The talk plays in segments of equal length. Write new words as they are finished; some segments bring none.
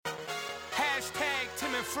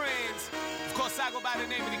and Friends. Of course, I go by the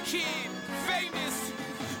name of the Kid, famous.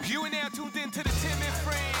 You and now tuned into the Tim and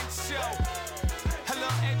Friends show. Hello,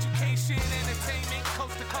 education, entertainment,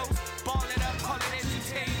 coast to coast. Ball it up, call it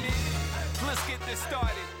entertainment. Let's get this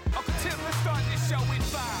started. Uncle Tim, let's start this show in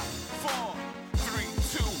 5, 4, 3,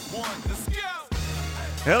 2, 1. Let's go.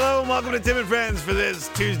 Hello and welcome to Tim and Friends for this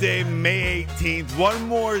Tuesday, May 18th. One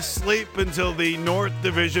more sleep until the North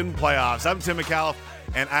Division playoffs. I'm Tim McAuliffe,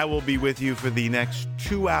 and I will be with you for the next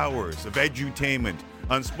 2 hours of edutainment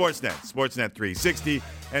on Sportsnet, Sportsnet 360,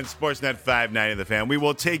 and Sportsnet 590 The Fan. We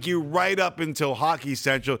will take you right up until Hockey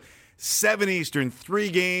Central, 7 Eastern, 3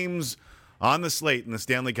 games on the slate in the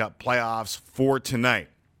Stanley Cup playoffs for tonight.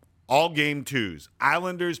 All game twos,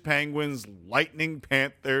 Islanders, Penguins, Lightning,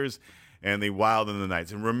 Panthers, and the Wild and the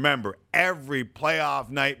Knights. And remember, every playoff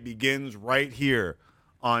night begins right here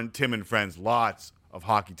on Tim and Friends. Lots of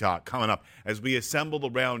hockey talk coming up as we assemble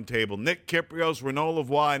the round table. Nick Kypreos, Renaud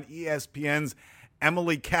Lavoie, and ESPN's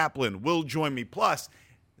Emily Kaplan will join me. Plus,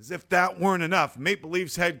 as if that weren't enough, Maple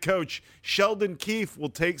Leafs head coach Sheldon Keefe will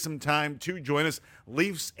take some time to join us.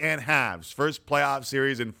 Leafs and Habs, first playoff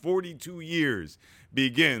series in 42 years,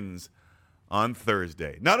 begins on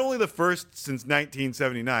Thursday. Not only the first since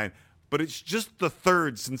 1979, but it's just the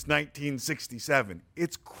third since 1967.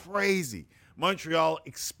 It's crazy. Montreal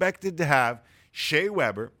expected to have Shea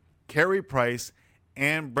Weber, Carey Price,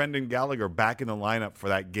 and Brendan Gallagher back in the lineup for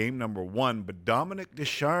that game number 1. But Dominic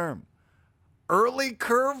Ducharme, early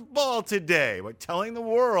curveball today by telling the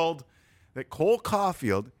world that Cole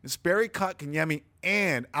Caulfield, Jesperi Kotkaniemi,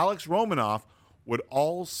 and Alex Romanoff would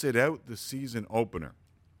all sit out the season opener.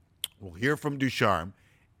 We'll hear from Ducharme,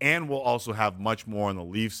 and we'll also have much more on the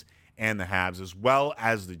Leafs and the Habs, as well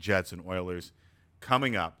as the Jets and Oilers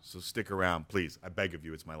coming up. So stick around, please. I beg of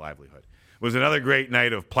you, it's my livelihood. It was another great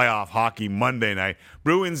night of playoff hockey Monday night.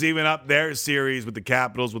 Bruins even up their series with the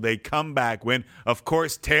Capitals with a comeback win. Of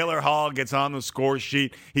course, Taylor Hall gets on the score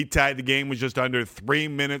sheet. He tied the game with just under 3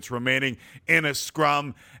 minutes remaining in a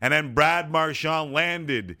scrum. And then Brad Marchand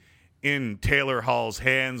landed in Taylor Hall's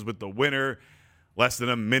hands with the winner less than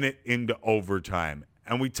a minute into overtime.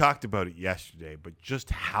 And we talked about it yesterday, but just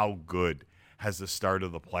how good has the start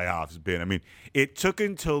of the playoffs been? I mean, it took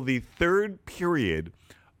until the third period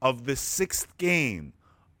of the 6th game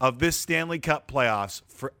of this Stanley Cup playoffs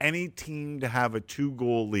for any team to have a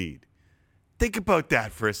 2-goal lead. Think about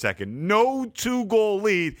that for a second. No 2-goal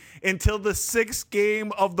lead until the 6th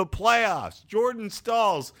game of the playoffs. Jordan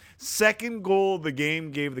Staal's second goal of the game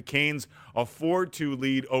gave the Canes a 4-2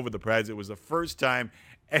 lead over the Preds. It was the first time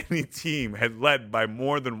any team had led by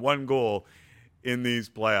more than 1 goal in these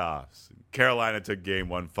playoffs. Carolina took game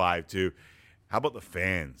 1 5-2. How about the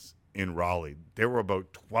fans in Raleigh? There were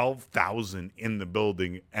about 12,000 in the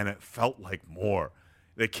building, and it felt like more.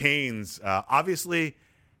 The Canes, obviously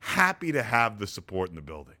happy to have the support in the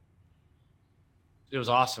building. It was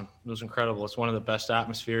awesome. It was incredible. It's one of the best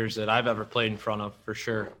atmospheres that I've ever played in front of, for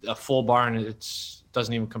sure. A full barn, it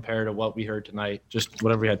doesn't even compare to what we heard tonight. Just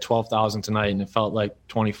whatever we had, 12,000 tonight, and it felt like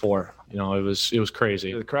 24. You know, it was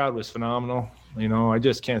crazy. The crowd was phenomenal. You know, I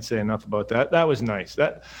just can't say enough about that. That was nice.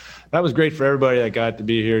 That was great for everybody that got to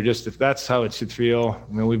be here. Just if that's how it should feel.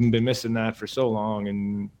 I mean, we've been missing that for so long,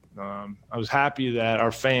 and I was happy that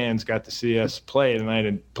our fans got to see us play tonight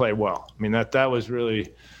and play well. I mean, that was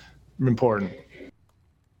really important.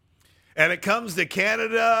 And it comes to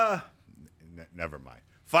Canada. Never mind.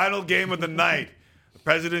 Final game of the night. The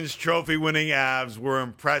President's Trophy winning Avs were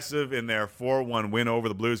impressive in their 4-1 win over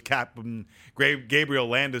the Blues. Captain Gabriel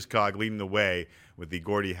Landeskog leading the way with the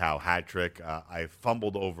Gordie Howe hat trick. I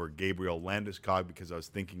fumbled over Gabriel Landeskog because I was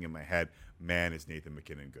thinking in my head, man, is Nathan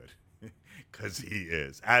MacKinnon good? Because he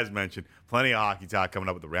is. As mentioned, plenty of hockey talk coming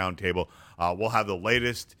up at the round table. We'll have the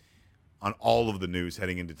latest on all of the news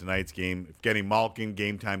heading into tonight's game. Evgeny Malkin,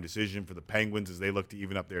 game-time decision for the Penguins as they look to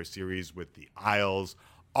even up their series with the Isles.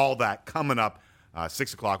 All that coming up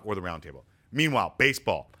 6 o'clock or the roundtable. Meanwhile,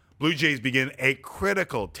 baseball. Blue Jays begin a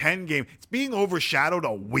critical 10-game. It's being overshadowed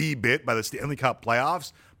a wee bit by the Stanley Cup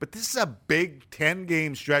playoffs, but this is a big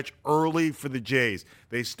 10-game stretch early for the Jays.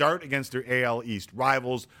 They start against their AL East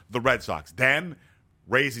rivals, the Red Sox. Then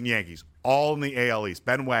Rays and Yankees, all in the AL East.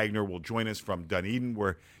 Ben Wagner will join us from Dunedin,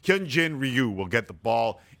 where Hyunjin Ryu will get the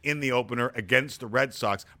ball in the opener against the Red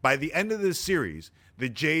Sox. By the end of this series, the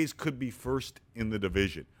Jays could be first in the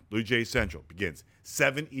division. Blue Jays Central begins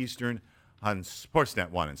 7 Eastern on Sportsnet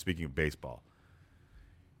 1. And speaking of baseball,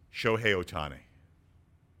 Shohei Ohtani.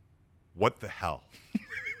 What the hell?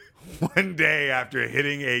 One day after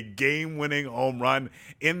hitting a game-winning home run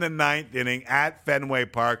in the 9th inning at Fenway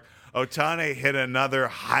Park, Ohtani hit another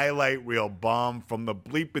highlight reel bomb from the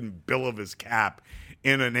bleeping bill of his cap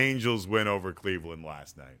in an Angels win over Cleveland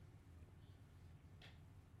last night.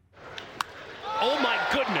 Oh, my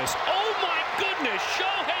goodness. Oh, my goodness.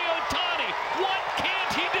 Shohei Ohtani. What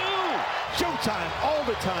can't he do? Showtime all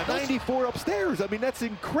the time. 94 upstairs. I mean, that's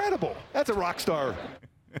incredible. That's a rock star.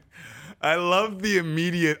 I love the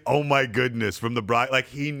immediate, oh my goodness, from the bride. Like,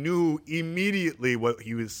 he knew immediately what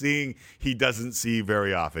he was seeing. He doesn't see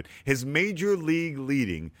very often. His major league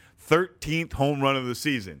leading 13th home run of the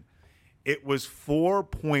season. It was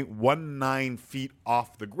 4.19 feet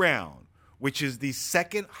off the ground, which is the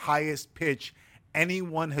second highest pitch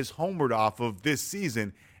anyone has homered off of this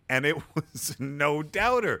season, and it was no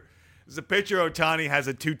doubter. As a pitcher, Ohtani has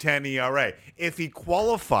a 2.10 ERA. If he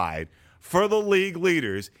qualified for the league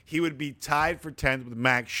leaders, he would be tied for 10th with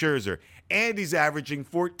Max Scherzer, and he's averaging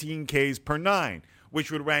 14 Ks per 9,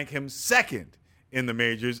 which would rank him second in the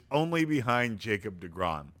majors, only behind Jacob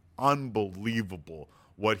deGrom. Unbelievable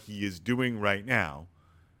what he is doing right now.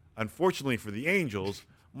 Unfortunately for the Angels,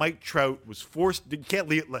 Mike Trout was forced. You can't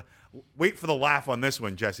wait for the laugh on this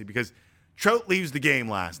one, Jesse, because Trout leaves the game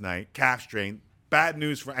last night, calf strain. Bad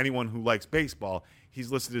news for anyone who likes baseball.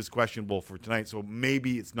 He's listed as questionable for tonight, so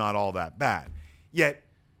maybe it's not all that bad. Yet,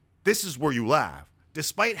 this is where you laugh.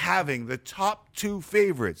 Despite having the top two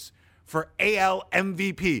favorites for AL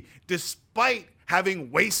MVP, despite having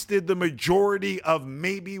wasted the majority of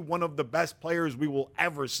maybe one of the best players we will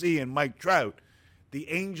ever see in Mike Trout, the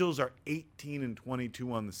Angels are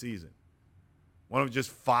 18-22 on the season. One of just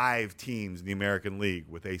 5 teams in the American League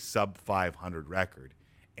with a sub-500 record.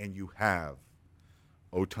 And you have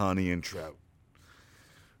Ohtani and Trout.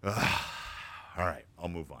 All right, I'll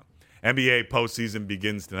move on. NBA postseason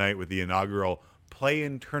begins tonight with the inaugural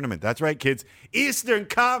play-in tournament. That's right, kids. Eastern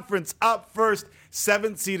Conference up first.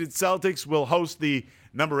 7th-seeded Celtics will host the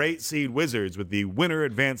number 8 seed Wizards, with the winner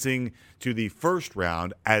advancing to the first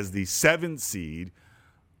round as the 7th seed.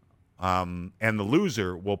 And the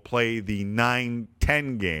loser will play the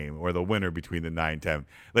 9-10 game, or the winner between the 9-10.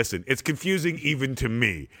 Listen, it's confusing even to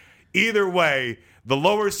me. Either way, the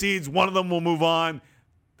lower seeds, one of them will move on.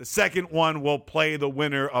 The second one will play the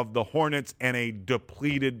winner of the Hornets and a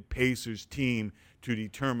depleted Pacers team to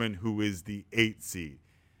determine who is the 8th seed.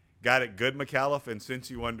 Got it good, McAuliffe? And since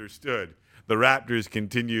you understood, the Raptors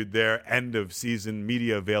continued their end-of-season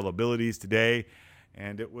media availabilities today,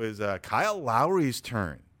 and it was Kyle Lowry's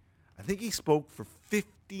turn. I think he spoke for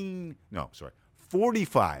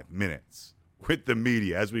 45 minutes with the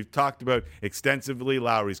media. As we've talked about extensively,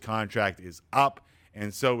 Lowry's contract is up,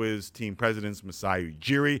 and so is team president Masai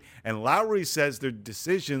Ujiri. And Lowry says their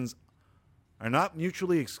decisions are not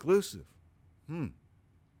mutually exclusive.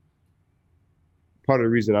 Part of the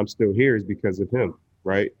reason I'm still here is because of him,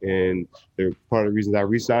 right? And part of the reason I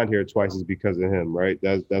re-signed here twice is because of him, right?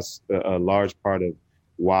 That's a large part of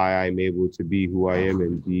why I'm able to be who I am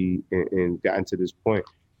and gotten to this point.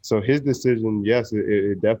 So his decision, yes,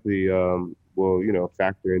 it definitely will,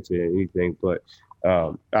 factor into anything. But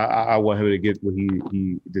I want him to get what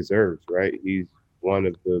he deserves, right? He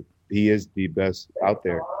is the best out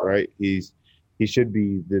there, right? He should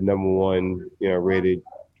be the number 1, rated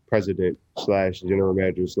president / general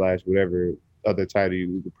manager / whatever other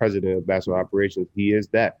title, the president of basketball operations. He is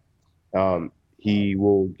that. He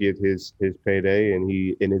will get his payday, and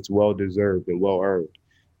it's well deserved and well earned.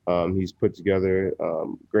 He's put together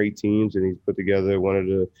great teams, and he's put together one of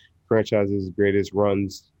the franchise's greatest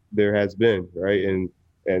runs there has been, right?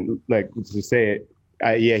 And like to say it,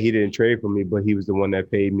 he didn't trade for me, but he was the one that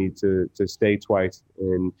paid me to stay twice,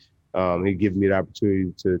 and he gave me the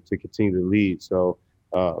opportunity to continue to lead. So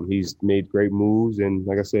he's made great moves, and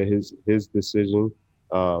like I said, his decision,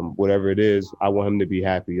 whatever it is, I want him to be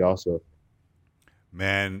happy also.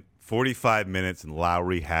 Man, 45 minutes, and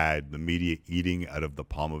Lowry had the media eating out of the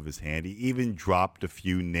palm of his hand. He even dropped a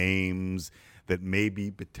few names that may be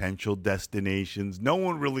potential destinations. No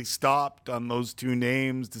one really stopped on those 2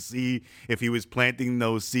 names to see if he was planting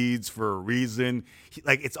those seeds for a reason.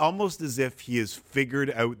 It's almost as if he has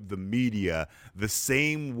figured out the media the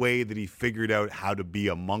same way that he figured out how to be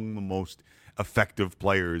among the most effective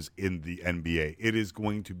players in the NBA. It is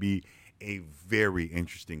going to be a very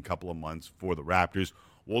interesting couple of months for the Raptors.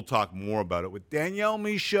 We'll talk more about it with Danielle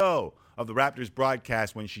Michaud of the Raptors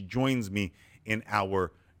broadcast when she joins me in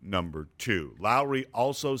hour number 2. Lowry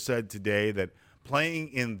also said today that playing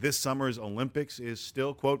in this summer's Olympics is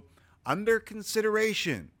still, quote, under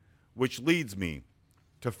consideration, which leads me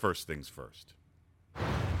to first things first.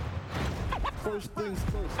 First things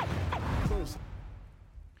first.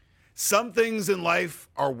 Some things in life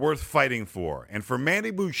are worth fighting for. And for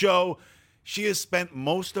Manny Bouchot, She has spent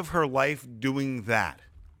most of her life doing that,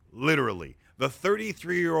 literally. The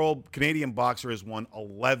 33-year-old Canadian boxer has won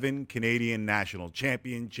 11 Canadian national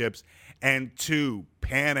championships and 2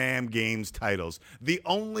 Pan Am Games titles. The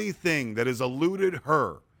only thing that has eluded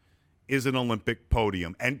her is an Olympic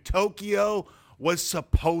podium, and Tokyo was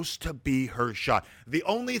supposed to be her shot. The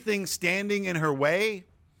only thing standing in her way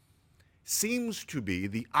seems to be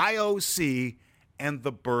the IOC and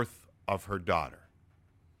the birth of her daughter.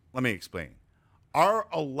 Let me explain. Our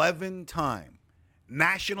 11-time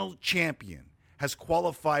national champion has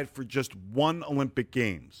qualified for just one Olympic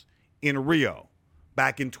Games in Rio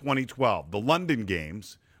back in 2012. The London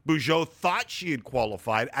Games, Bujold thought she had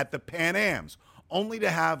qualified at the Pan Ams, only to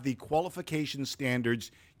have the qualification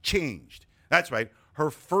standards changed. That's right, her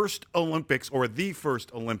first Olympics, or the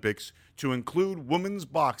first Olympics, to include women's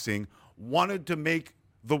boxing, wanted to make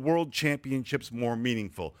the World Championships more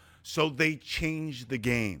meaningful. So they changed the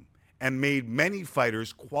game and made many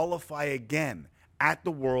fighters qualify again at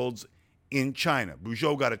the Worlds in China.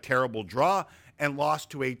 Bujold got a terrible draw and lost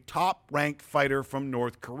to a top-ranked fighter from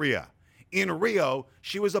North Korea. In Rio,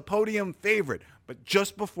 she was a podium favorite, but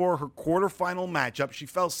just before her quarterfinal matchup, she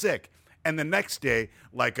fell sick. And the next day,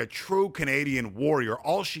 like a true Canadian warrior,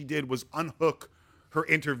 all she did was unhook her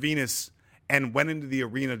intravenous and went into the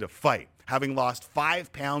arena to fight. Having lost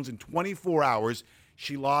 5 pounds in 24 hours,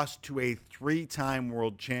 she lost to a 3-time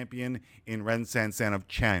world champion in Ren Sansan of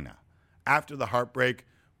China. After the heartbreak,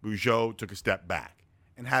 Bujold took a step back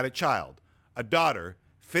and had a child, a daughter,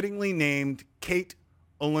 fittingly named Kate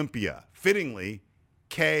Olympia, fittingly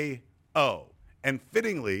K.O., and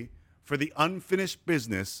fittingly for the unfinished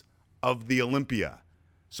business of the Olympia.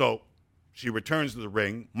 So she returns to the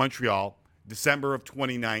ring, Montreal, December of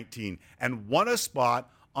 2019, and won a spot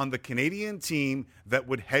on the Canadian team that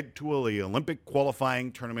would head to the Olympic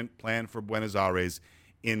qualifying tournament planned for Buenos Aires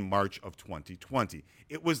in March of 2020.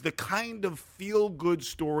 It was the kind of feel-good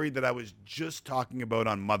story that I was just talking about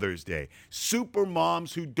on Mother's Day. Super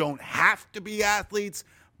moms who don't have to be athletes,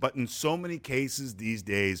 but in so many cases these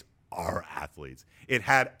days are athletes. It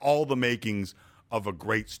had all the makings of a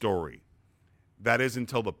great story. That is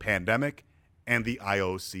until the pandemic and the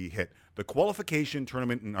IOC hit. The qualification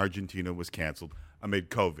tournament in Argentina was canceled amid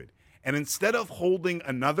COVID. And instead of holding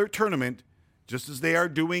another tournament, just as they are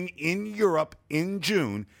doing in Europe in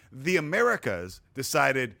June, the Americas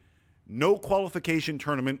decided no qualification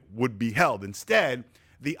tournament would be held. Instead,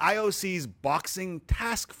 the IOC's Boxing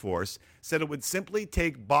Task Force said it would simply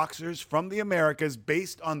take boxers from the Americas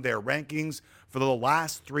based on their rankings for the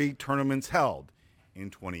last 3 tournaments held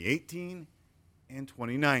in 2018 and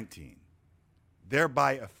 2019,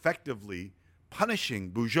 thereby effectively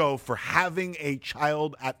punishing Bujold for having a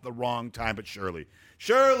child at the wrong time. But surely,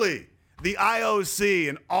 the IOC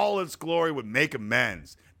in all its glory would make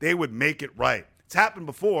amends. They would make it right. It's happened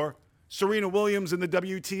before. Serena Williams and the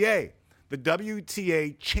WTA. The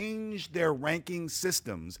WTA changed their ranking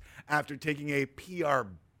systems after taking a PR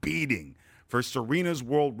beating for Serena's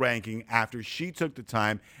world ranking after she took the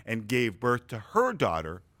time and gave birth to her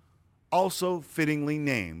daughter, also fittingly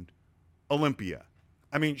named Olympia.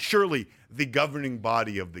 I mean, surely the governing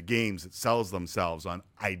body of the games that sells themselves on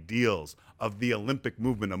ideals of the Olympic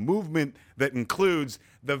movement, a movement that includes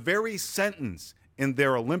the very sentence in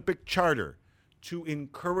their Olympic charter to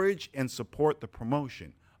encourage and support the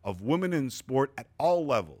promotion of women in sport at all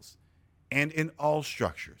levels and in all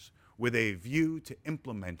structures, with a view to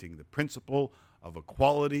implementing the principle of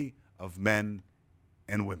equality of men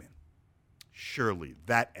and women. Surely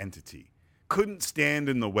that entity couldn't stand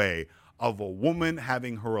in the way of a woman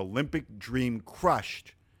having her Olympic dream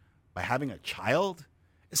crushed by having a child,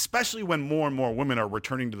 especially when more and more women are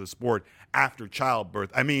returning to the sport after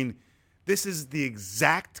childbirth. I mean, this is the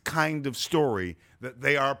exact kind of story that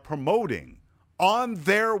they are promoting on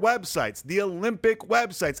their websites, the Olympic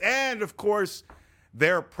websites, and of course,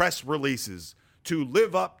 their press releases to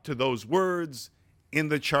live up to those words in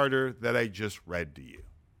the charter that I just read to you.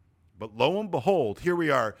 But lo and behold, here we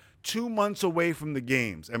are 2 months away from the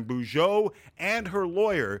games, and Bujold and her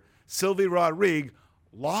lawyer, Sylvie Rodrigue,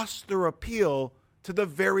 lost their appeal to the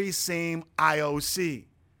very same IOC,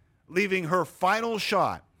 leaving her final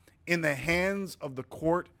shot in the hands of the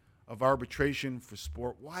Court of Arbitration for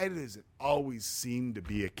Sport. Why does it always seem to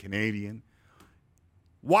be a Canadian?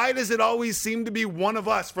 Why does it always seem to be one of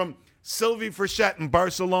us, from Sylvie Frechette in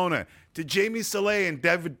Barcelona to Jamie Salé and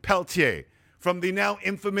David Pelletier, from the now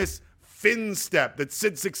infamous fin step that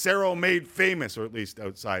Sid Seixeiro made famous, or at least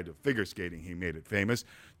outside of figure skating he made it famous,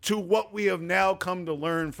 to what we have now come to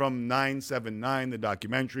learn from 979, the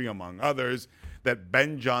documentary, among others, that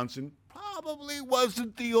Ben Johnson probably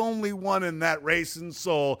wasn't the only one in that race in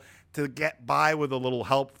Seoul to get by with a little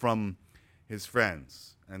help from his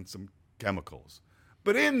friends and some chemicals.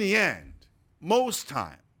 But in the end, most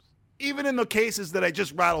times, even in the cases that I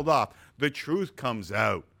just rattled off, the truth comes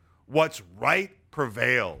out. What's right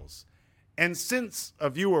prevails. And since a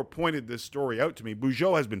viewer pointed this story out to me,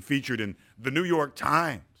 Bugeaud has been featured in the New York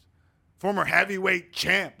Times. Former heavyweight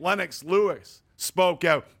champ Lennox Lewis spoke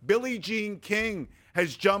out. Billie Jean King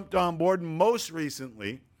has jumped on board. And most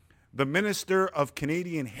recently, the Minister of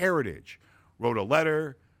Canadian Heritage wrote a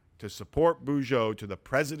letter to support Bugeaud to the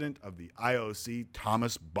president of the IOC,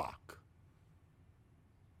 Thomas Bach.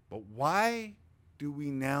 But why do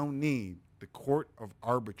we now need the Court of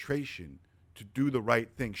Arbitration to do the right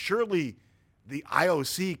thing? Surely the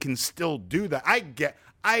IOC can still do that. I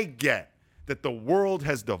get that the world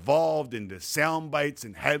has devolved into sound bites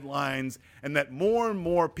and headlines, and that more and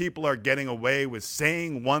more people are getting away with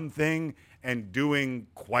saying one thing and doing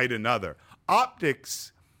quite another.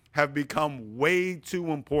 Optics have become way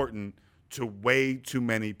too important to way too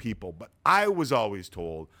many people. But I was always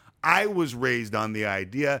told, I was raised on the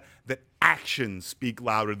idea that actions speak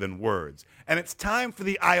louder than words. And it's time for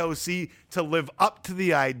the IOC to live up to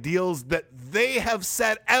the ideals that they have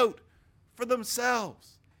set out for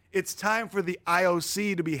themselves. It's time for the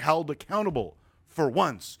IOC to be held accountable, for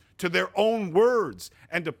once, to their own words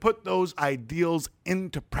and to put those ideals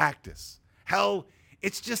into practice. Hell,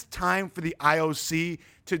 it's just time for the IOC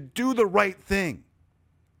to do the right thing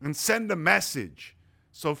and send a message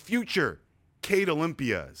so future Kate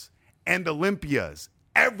Olympias and Olympias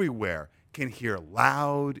everywhere can hear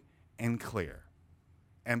loud and clear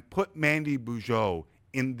and put Mandy Bugeaud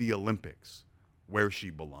in the Olympics where she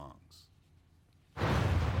belongs.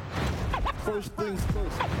 First things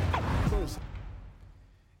first.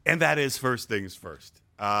 And that is first things first.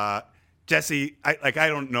 Jesse, I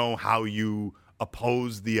don't know how you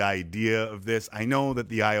oppose the idea of this. I know that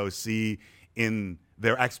the IOC, in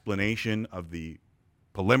their explanation of the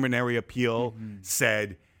preliminary appeal,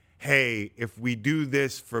 said, hey, if we do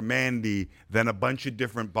this for Mandy, then a bunch of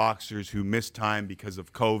different boxers who missed time because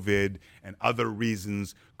of COVID and other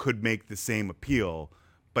reasons could make the same appeal.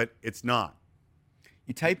 But it's not.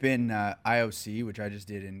 You type in IOC, which I just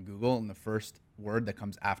did in Google, and the first word that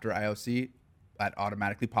comes after IOC that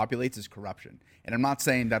automatically populates is corruption. And I'm not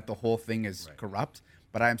saying that the whole thing is corrupt,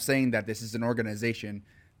 but I'm saying that this is an organization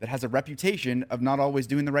that has a reputation of not always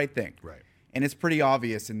doing the right thing. Right. And it's pretty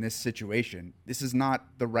obvious in this situation, this is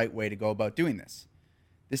not the right way to go about doing this.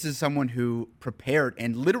 This is someone who prepared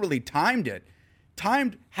and literally timed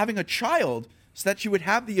having a child so that she would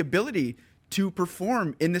have the ability to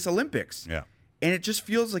perform in this Olympics. Yeah. And it just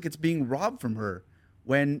feels like it's being robbed from her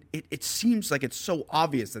when it seems like it's so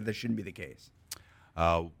obvious that this shouldn't be the case.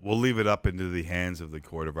 We'll leave it up into the hands of the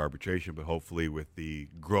Court of Arbitration, but hopefully with the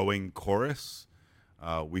growing chorus,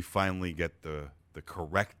 we finally get the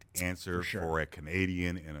correct answer for a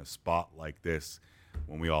Canadian in a spot like this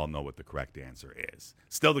when we all know what the correct answer is.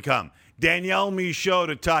 Still to come, Danielle Michaud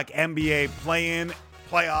to talk NBA play-in,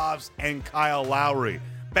 playoffs, and Kyle Lowry.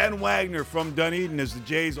 Ben Wagner from Dunedin as the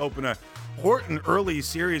Jays open a important early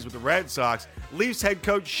series with the Red Sox. Leafs head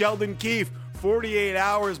coach Sheldon Keefe, 48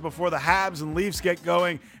 hours before the Habs and Leafs get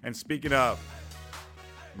going. And speaking of,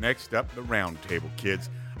 next up, the round table, kids.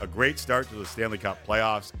 A great start to the Stanley Cup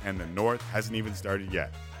playoffs, and the North hasn't even started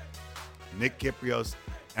yet. Nick Kyprios,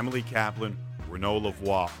 Emily Kaplan, Renaud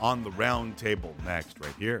Lavoie on the round table next,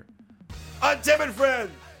 right here on Tim and Friends.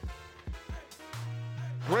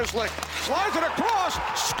 Grizzly slides it across,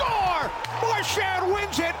 score! Marchand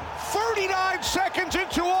wins it 39 seconds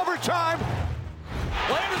into overtime.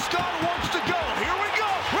 Landeskog wants to go. Here we go.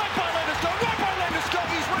 Right by Landeskog.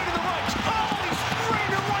 He's right to the right. Oh, he's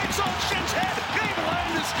spraying it right on Shen's head. Gabe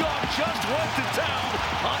Landeskog just went to town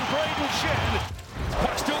on Braden Shen.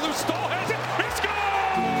 Puck still loose. Stahl has it. He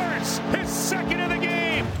scores! His second of the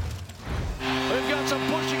game. They've got some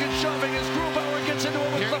pushing and shoving as Grubauer gets into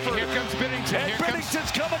it with Clifford. Here comes Binnington. And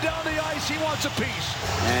Binnington's coming down the ice. He wants a piece.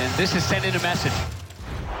 And this is sending a message.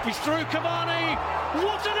 He's through Cavani.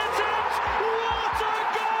 What an attempt! What a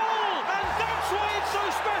goal! And that's why it's so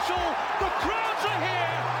special. The crowds are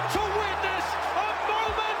here to witness a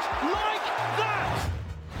moment like that.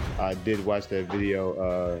 I did watch that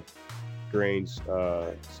video, Grange,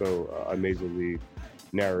 so amazingly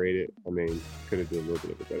narrated. I mean, could have done a little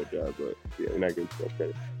bit of a better job, but yeah, we're not getting too much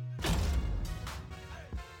credit.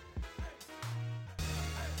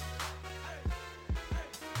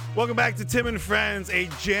 Welcome back to Tim and Friends, a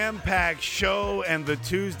jam-packed show, and the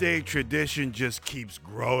Tuesday tradition just keeps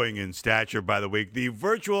growing in stature by the week. The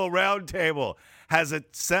virtual roundtable has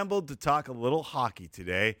assembled to talk a little hockey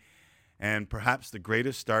today, and perhaps the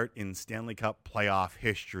greatest start in Stanley Cup playoff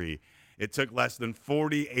history. It took less than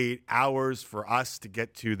 48 hours for us to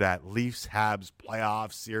get to that Leafs-Habs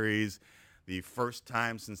playoff series, the first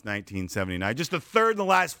time since 1979, just the third in the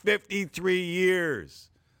last 53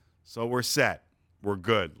 years. So we're set. We're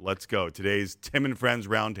good. Let's go. Today's Tim and Friends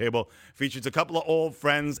Roundtable features a couple of old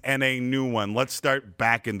friends and a new one. Let's start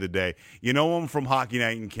back in the day. You know him from Hockey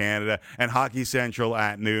Night in Canada and Hockey Central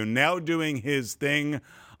at noon, now doing his thing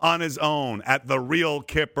on his own at The Real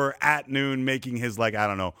Kipper at noon, making his,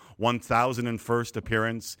 1,001st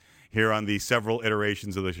appearance here on the several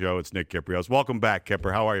iterations of the show. It's Nick Kypreos. Welcome back,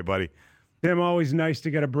 Kipper. How are you, buddy? Tim, always nice to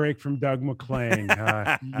get a break from Doug McClain.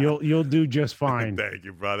 You'll do just fine. Thank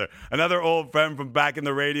you, brother. Another old friend from back in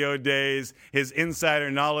the radio days. His insider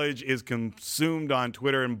knowledge is consumed on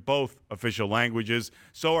Twitter in both official languages.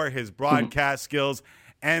 So are his broadcast skills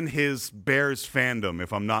and his Bears fandom,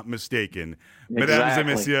 if I'm not mistaken. Exactly. Mesdames et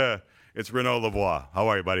messieurs, it's Renaud Lavoie. How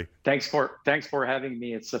are you, buddy? Thanks for having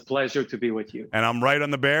me. It's a pleasure to be with you. And I'm right on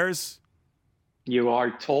the Bears? You are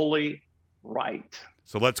totally right.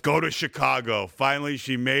 So let's go to Chicago. Finally,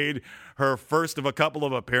 she made her first of a couple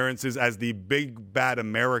of appearances as the big bad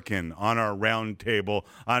American on our round table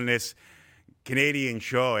on this Canadian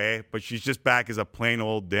show, eh? But she's just back as a plain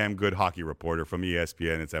old damn good hockey reporter from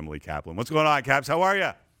ESPN. It's Emily Kaplan. What's going on, Caps? How are you?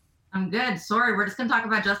 I'm good. Sorry, we're just going to talk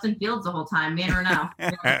about Justin Fields the whole time, me and Renaud.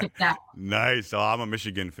 Nice. Oh, I'm a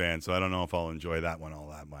Michigan fan, so I don't know if I'll enjoy that one all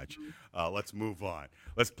that much. Let's move on.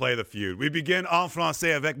 Let's play the feud. We begin en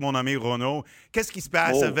français avec mon ami Renaud. Qu'est-ce qui se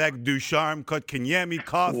passe avec Ducharme, Kotkaniemi,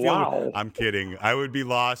 Caulfield? Wow. I'm kidding. I would be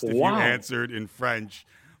lost if you answered in French.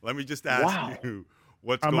 Let me just ask you.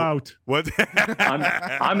 I'm out. What?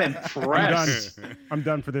 I'm impressed. I'm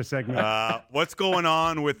done for this segment. What's going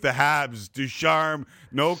on with the Habs? Ducharme,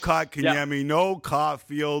 no Kotkaniemi, no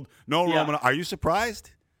Caulfield, no Roman. Are you surprised?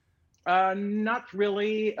 Not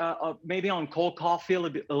really. Maybe on Cole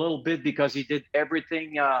Caulfield a little bit because he did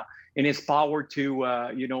everything in his power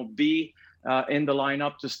to be in the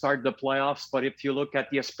lineup to start the playoffs. But if you look at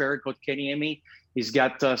the Jesperi Kotkaniemi, he's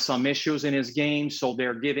got some issues in his game, so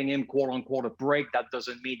they're giving him quote-unquote a break. That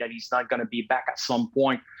doesn't mean that he's not going to be back at some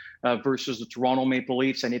point versus the Toronto Maple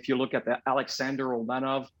Leafs. And if you look at the Alexander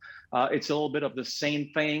Romanov, it's a little bit of the same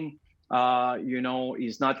thing.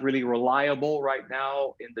 He's not really reliable right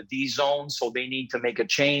now in the D zone, so they need to make a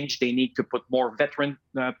change. They need to put more veteran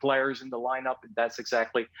players in the lineup, and that's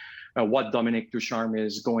exactly what Dominique Ducharme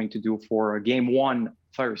is going to do for Game 1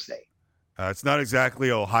 Thursday. It's not exactly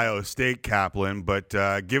Ohio State, Kaplan, but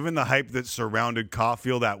given the hype that surrounded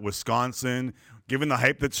Caulfield at Wisconsin, given the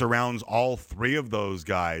hype that surrounds all three of those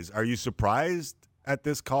guys, are you surprised at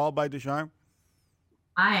this call by Ducharme?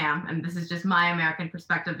 I am, and this is just my American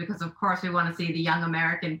perspective because, of course, we want to see the young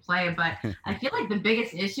American play. But I feel like the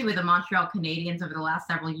biggest issue with the Montreal Canadiens over the last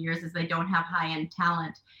several years is they don't have high-end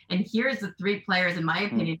talent. And here's the three players, in my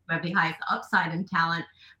opinion, who have the highest upside in talent.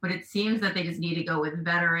 But it seems that they just need to go with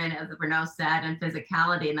veteran, as Renaud said, and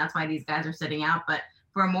physicality, and that's why these guys are sitting out. But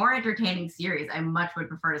for a more entertaining series, I much would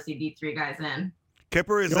prefer to see these three guys in.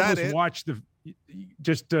 Kipper, is that it?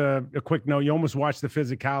 Just a quick note. You almost watch the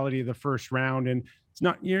physicality of the first round, and it's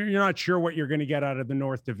not you're not sure what you're going to get out of the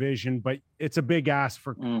North Division, but it's a big ask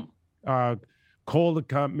for Cole to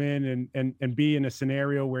come in and be in a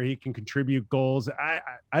scenario where he can contribute goals.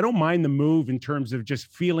 I don't mind the move in terms of just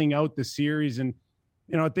feeling out the series, and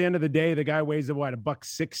at the end of the day, the guy weighs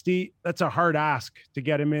 $160. That's a hard ask to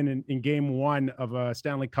get him in Game 1 of a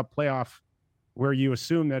Stanley Cup playoff, where you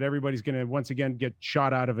assume that everybody's going to once again get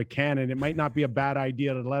shot out of a cannon. It might not be a bad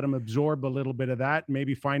idea to let him absorb a little bit of that, and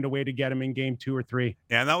maybe find a way to get him in Game 2 or 3.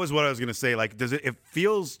 Yeah, and that was what I was going to say. It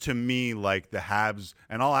feels to me like the Habs,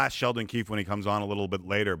 and I'll ask Sheldon Keefe when he comes on a little bit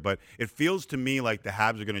later, but it feels to me like the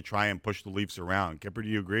Habs are going to try and push the Leafs around. Kipper, do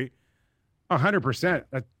you agree? 100%.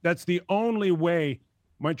 That's the only way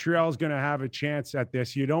Montreal's going to have a chance at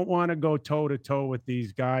this. You don't want to go toe-to-toe with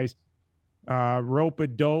these guys.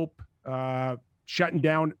 Rope-a-dope. Shutting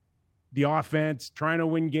down the offense, trying to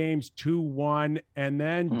win games 2-1, and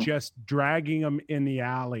then just dragging them in the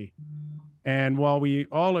alley. And while we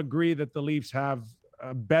all agree that the Leafs have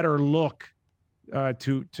a better look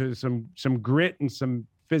to some grit and some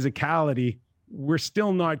physicality, we're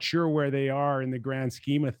still not sure where they are in the grand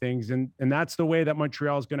scheme of things. And that's the way that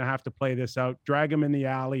Montreal is going to have to play this out, drag them in the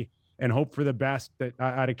alley and hope for the best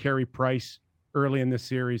out of Carey Price early in this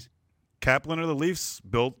series. Kaplan, are the Leafs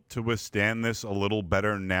built to withstand this a little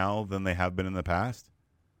better now than they have been in the past?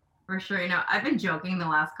 For sure. I've been joking the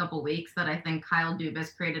last couple weeks that I think Kyle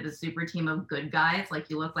Dubas created a super team of good guys. Like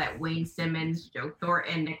you look like Wayne Simmons, Joe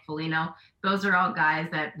Thornton, Nick Foligno. Those are all guys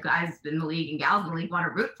that guys in the league and gals in the league want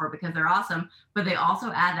to root for because they're awesome. But they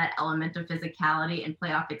also add that element of physicality and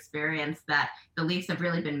playoff experience that the Leafs have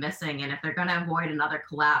really been missing. And if they're going to avoid another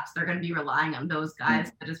collapse, they're going to be relying on those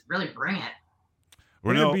guys to just really bring it.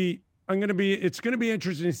 It's going to be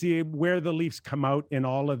interesting to see where the Leafs come out in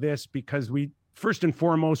all of this because first and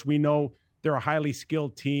foremost, we know they're a highly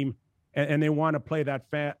skilled team and they want to play that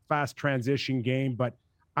fast transition game. But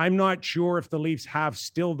I'm not sure if the Leafs have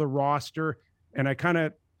still the roster. And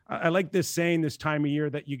I like this saying this time of year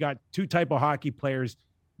that you got two type of hockey players,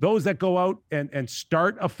 those that go out and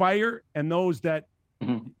start a fire and those that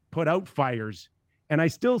put out fires. And I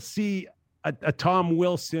still see a Tom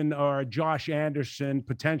Wilson or a Josh Anderson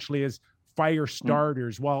potentially as fire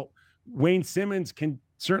starters. While Wayne Simmons can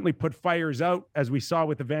certainly put fires out, as we saw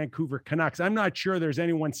with the Vancouver Canucks. I'm not sure there's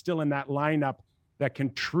anyone still in that lineup that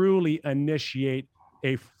can truly initiate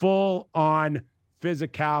a full-on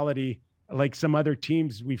physicality like some other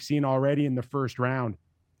teams we've seen already in the first round.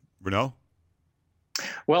 Renaud?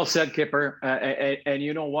 Well said, Kipper. And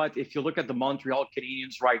you know what? If you look at the Montreal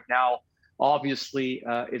Canadiens right now, obviously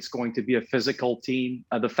it's going to be a physical team.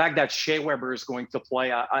 The fact that Shea Weber is going to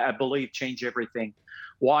play, I believe, changed everything.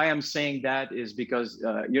 Why I'm saying that is because,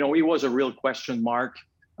 he was a real question mark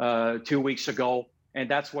 2 weeks ago, and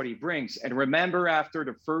that's what he brings. And remember, after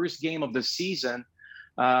the first game of the season,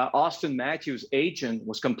 Austin Matthews' agent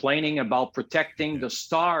was complaining about protecting the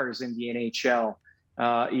stars in the NHL.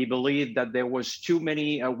 He believed that there was too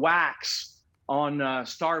many whacks on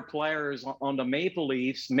star players on the Maple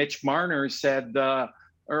Leafs. Mitch Marner said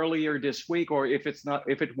earlier this week, or if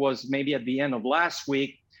it was maybe at the end of last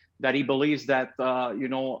week, that he believes that,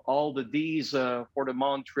 all the Ds for the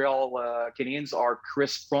Montreal Canadiens are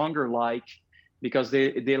Chris Pronger-like because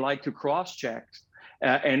they like to cross-check.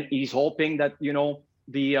 And he's hoping that, the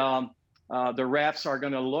refs are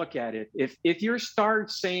going to look at it. If you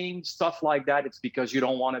start saying stuff like that, it's because you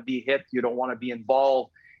don't want to be hit. You don't want to be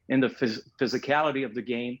involved in the physicality of the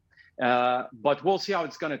game. But we'll see how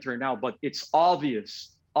it's going to turn out. But it's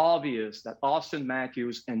obvious that Austin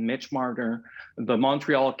Matthews and Mitch Marner, the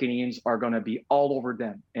Montreal Canadiens, are going to be all over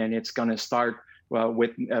them. And it's going to start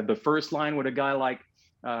with the first line with a guy like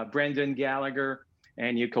Brendan Gallagher.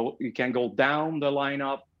 And you can go down the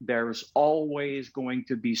lineup. There's always going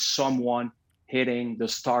to be someone hitting the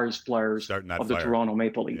stars players of the Toronto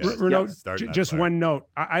Maple Leafs. Just one note.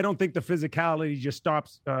 I don't think the physicality just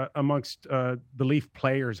stops amongst the Leaf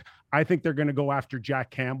players. I think they're going to go after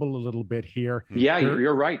Jack Campbell a little bit here. Yeah,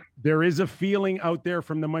 you're right. There is a feeling out there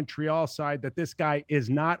from the Montreal side that this guy is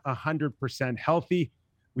not 100% healthy.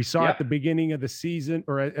 We saw at the beginning of the season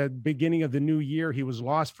or at the beginning of the new year, he was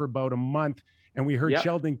lost for about a month. And we heard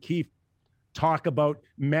Sheldon Keefe talk about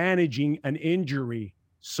managing an injury.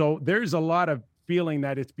 So there's a lot of feeling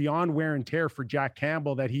that it's beyond wear and tear for Jack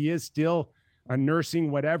Campbell, that he is still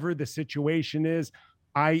nursing whatever the situation is,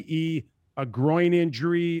 i.e. a groin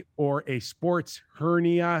injury or a sports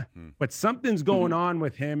hernia. But something's going on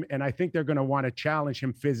with him, and I think they're going to want to challenge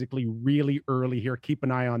him physically really early here. Keep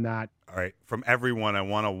an eye on that. All right. From everyone, I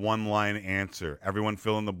want a one-line answer. Everyone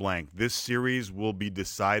fill in the blank. This series will be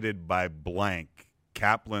decided by blank.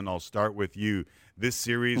 Kaplan, I'll start with you. This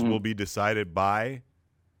series will be decided by?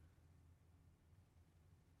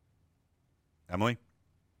 Emily?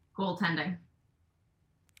 Goaltending.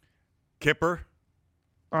 Kipper?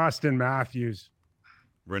 Austin Matthews.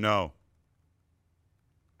 Renaud?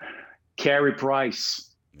 Carey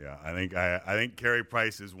Price. Yeah, I think Carey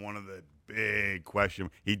Price is one of the big question.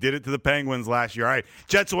 He did it to the Penguins last year. All right,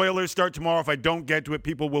 Jets Oilers start tomorrow. If I don't get to it,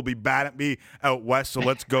 people will be bad at me out west, so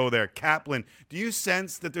let's go there. Kaplan, do you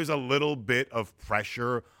sense that there's a little bit of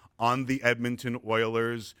pressure on the Edmonton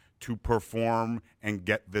Oilers to perform and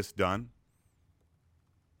get this done?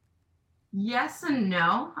 Yes and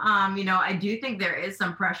no. I do think there is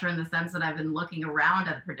some pressure in the sense that I've been looking around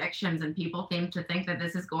at predictions and people seem to think that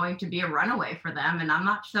this is going to be a runaway for them. And I'm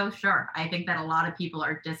not so sure. I think that a lot of people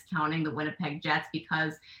are discounting the Winnipeg Jets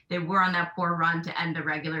because they were on that poor run to end the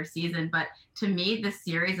regular season. But to me, this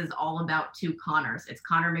series is all about two Connors. It's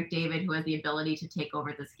Connor McDavid, who has the ability to take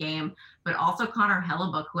over this game, but also Connor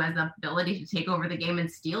Hellebuyck, who has the ability to take over the game and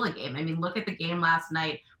steal a game. I mean, look at the game last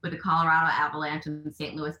night with the Colorado Avalanche and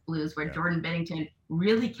St. Louis Blues, where Jordan Binnington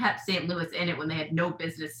really kept St. Louis in it when they had no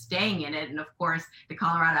business staying in it. And of course, the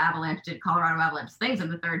Colorado Avalanche did Colorado Avalanche things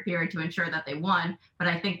in the third period to ensure that they won. But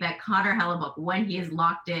I think that Connor Hellebuyck, when he is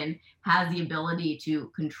locked in, has the ability to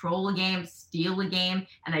control a game, steal a game.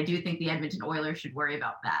 And I do think the Edmonton Oilers should worry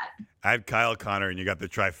about that. I had Kyle Connor, and you got the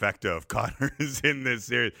trifecta of Connors in this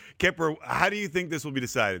series. Kipper, how do you think this will be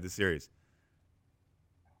decided, this series?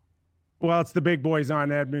 Well, it's the big boys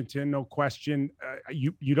on Edmonton, no question.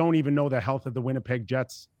 You don't even know the health of the Winnipeg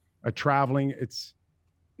Jets traveling. It's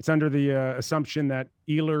under the assumption that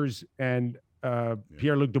Ehlers and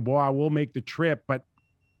Pierre-Luc Dubois will make the trip, but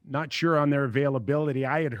not sure on their availability.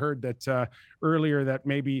 I had heard that earlier that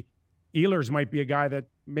maybe Ehlers might be a guy that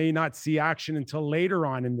may not see action until later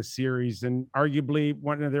on in the series, and arguably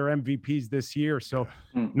one of their MVPs this year. So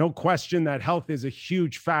no question that health is a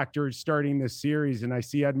huge factor starting this series, and I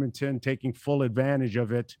see Edmonton taking full advantage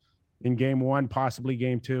of it in game one, possibly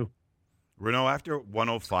game two. Renaud, after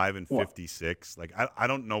 105 and 56, like I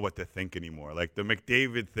don't know what to think anymore. Like the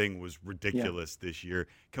McDavid thing was ridiculous this year.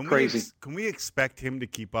 Can we expect him to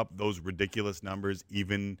keep up those ridiculous numbers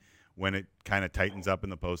even when it kind of tightens up in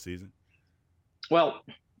the postseason? Well,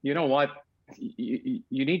 you know what? You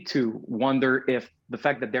need to wonder if the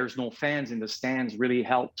fact that there's no fans in the stands really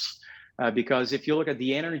helps. Because if you look at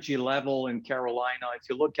the energy level in Carolina, if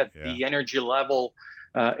you look at the energy level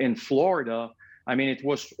in Florida, I mean, it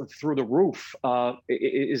was through the roof.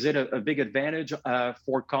 Is it a big advantage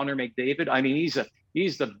for Connor McDavid? I mean,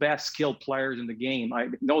 he's the best skilled player in the game.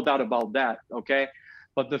 No doubt about that. Okay.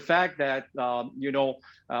 But the fact that,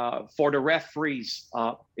 for the referees,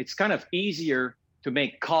 it's kind of easier to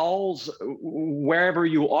make calls wherever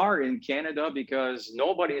you are in Canada because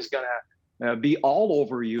nobody's going to be all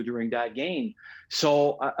over you during that game.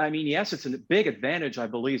 So, I mean, yes, it's a big advantage, I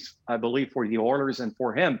believe for the Oilers and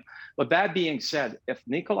for him. But that being said, if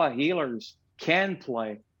Nikolai Ehlers can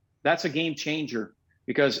play, that's a game changer.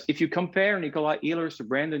 Because if you compare Nikolai Ehlers to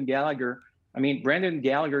Brendan Gallagher, I mean, Brendan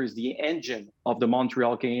Gallagher is the engine of the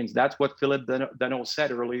Montreal Canadiens. That's what Philip Danault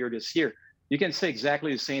said earlier this year. You can say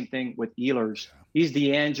exactly the same thing with Ehlers. He's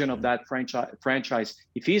the engine of that franchise.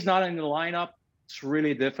 If he's not in the lineup, it's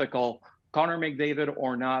really difficult. Connor McDavid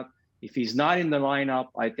or not, if he's not in the lineup,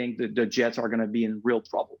 I think the Jets are going to be in real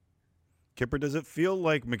trouble. Kipper, does it feel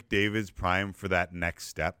like McDavid's prime for that next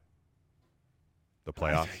step, the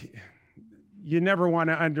playoffs? You never want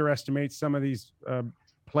to underestimate some of these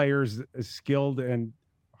players as skilled and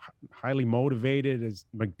highly motivated as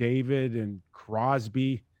McDavid and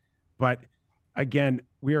Crosby. But again,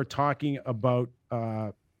 we are talking about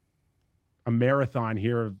a marathon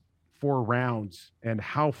here of 4 rounds and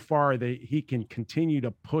how far he can continue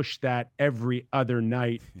to push that every other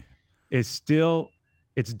night is still,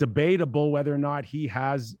 it's debatable whether or not he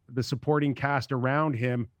has the supporting cast around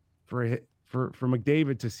him for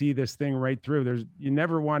McDavid to see this thing right through. You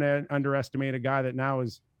never want to underestimate a guy that now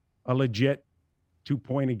is a legit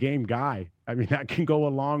 2-point-a-game guy. I mean, that can go a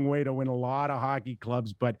long way to win a lot of hockey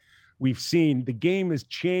clubs, but we've seen the game has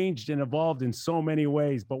changed and evolved in so many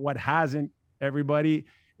ways. But what hasn't, everybody,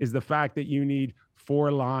 is the fact that you need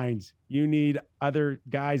 4 lines. You need other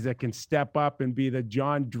guys that can step up and be the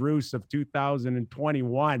John Druce of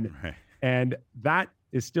 2021. Right. And that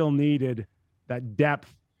is still needed, that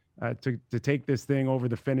depth to take this thing over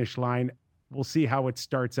the finish line. We'll see how it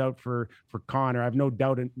starts out for Connor. I have no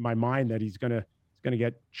doubt in my mind that he's gonna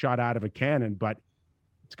get shot out of a cannon, but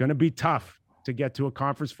it's gonna be tough to get to a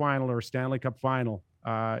conference final or a Stanley Cup final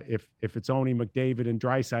if it's only McDavid and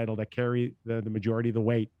Draisaitl that carry the majority of the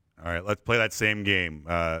weight. All right, let's play that same game.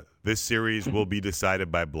 This series will be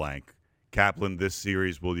decided by blank. Kaplan, this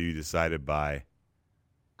series will be decided by?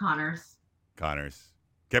 Connors.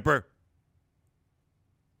 Kipper?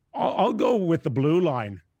 I'll go with the blue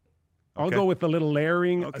line. I'll go with a little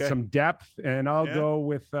layering, some depth, and I'll go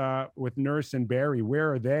with Nurse and Barrie.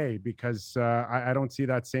 Where are they? Because I don't see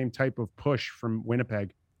that same type of push from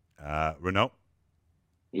Winnipeg. Renaud?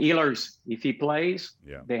 Ehlers, if he plays,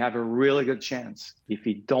 they have a really good chance. If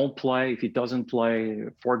he doesn't play,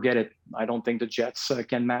 forget it. I don't think the Jets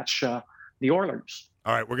can match the Oilers.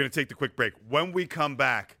 All right, we're going to take the quick break. When we come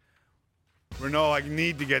back, Renaud, I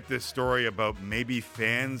need to get this story about maybe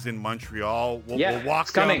fans in Montreal. We'll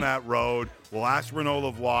walk down that road. We'll ask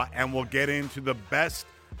Renaud Lavoie, and we'll get into the best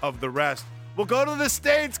of the rest. We'll go to the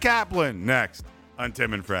States, Kaplan, next on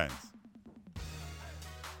Tim and Friends.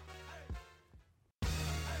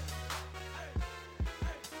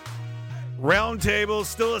 Roundtable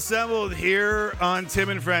still assembled here on Tim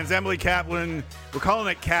and Friends. Emily Kaplan, we're calling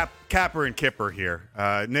it Capper and Kipper here.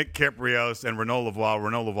 Nick Kypreos and Renaud Lavoie.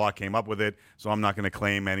 Renaud Lavoie came up with it, so I'm not going to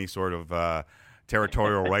claim any sort of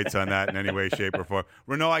territorial rights on that in any way, shape, or form.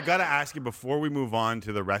 Renaud, I got to ask you before we move on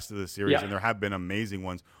to the rest of the series, and there have been amazing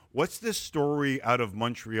ones. What's the story out of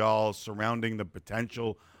Montreal surrounding the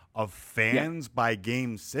potential of fans by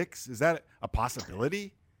Game 6? Is that a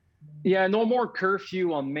possibility? Yeah, no more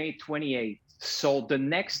curfew on May 28th. So the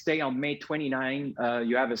next day on May 29,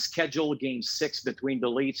 you have a scheduled Game 6 between the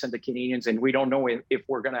Leafs and the Canadiens, and we don't know if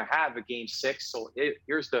we're going to have a Game 6. So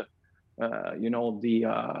here's the,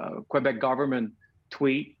 Quebec government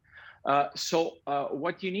tweet.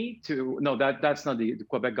 What you need to – no, that's not the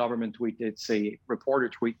Quebec government tweet. It's a reporter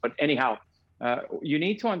tweet. But anyhow, you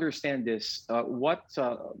need to understand this. What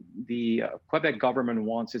the Quebec government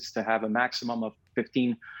wants is to have a maximum of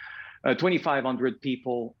 2,500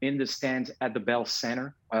 people in the stands at the Bell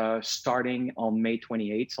Center starting on May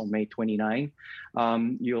 28th, on May 29.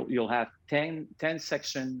 You'll have 10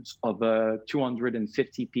 sections of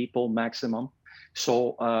 250 people maximum.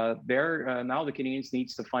 So now the Canadiens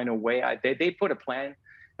needs to find a way. They put a plan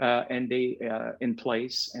in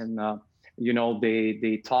place, and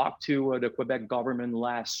they talked to the Quebec government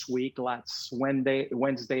last Wednesday,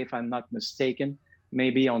 if I'm not mistaken,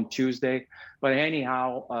 maybe on Tuesday. But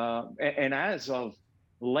anyhow, and as of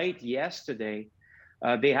late yesterday,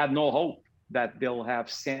 they had no hope that they'll have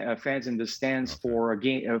fans in the stands for a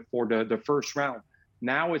game for the first round.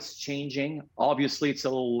 Now it's changing. Obviously, it's a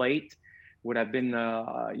little late. Would have been,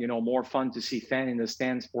 more fun to see fans in the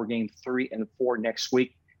stands for Game 3 and 4 next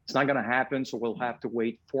week. It's not going to happen, so we'll have to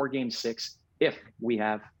wait for Game 6 if we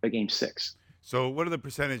have a Game 6. So what are the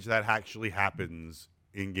percentage that actually happens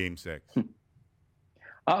in Game 6?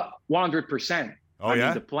 100%. Oh,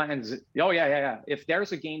 yeah? The plans. Oh, yeah. If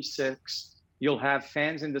there's a Game 6, you'll have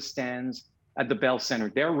fans in the stands at the Bell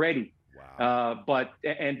Center. They're ready. Wow.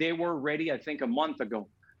 And they were ready, I think, a month ago.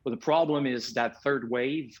 But the problem is that third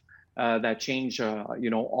wave that changed,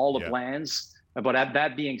 all the plans. But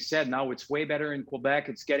that being said, now it's way better in Quebec.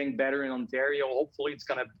 It's getting better in Ontario. Hopefully it's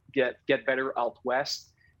going to get better out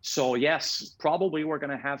west. So, yes, probably we're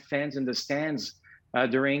going to have fans in the stands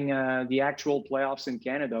during the actual playoffs in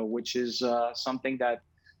Canada, which is something that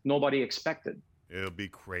nobody expected. It'll be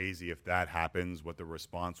crazy if that happens, what the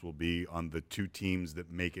response will be on the two teams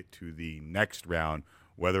that make it to the next round,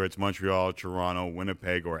 whether it's Montreal, Toronto,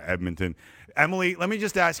 Winnipeg, or Edmonton. Emily, let me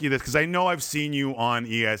just ask you this, because I know I've seen you on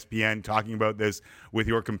ESPN talking about this with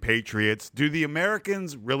your compatriots. Do the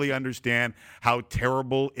Americans really understand how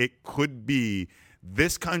terrible it could be?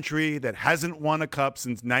 This country that hasn't won a cup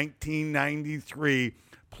since 1993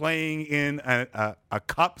 playing in a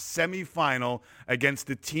cup semifinal against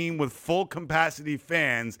a team with full capacity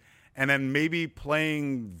fans, and then maybe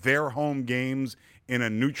playing their home games in a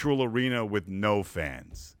neutral arena with no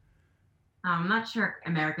fans. I'm not sure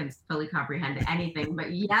Americans fully comprehend anything,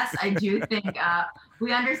 but yes, I do think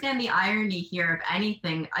we understand the irony here. If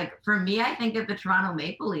anything, like for me, I think of the Toronto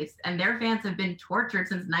Maple Leafs, and their fans have been tortured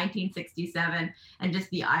since 1967, and just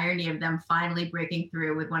the irony of them finally breaking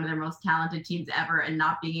through with one of their most talented teams ever and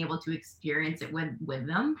not being able to experience it with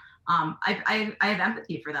them. I have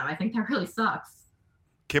empathy for them. I think that really sucks.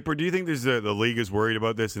 Kipper, do you think the league is worried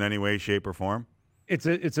about this in any way, shape, or form?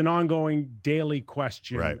 It's an ongoing daily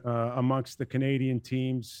question right. Amongst the Canadian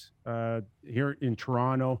teams here in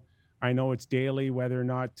Toronto. I know it's daily whether or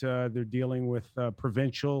not they're dealing with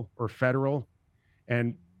provincial or federal,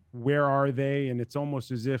 and where are they? And it's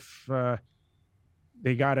almost as if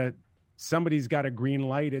somebody's got to green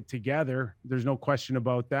light it together. There's no question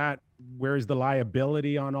about that. Where's the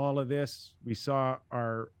liability on all of this? We saw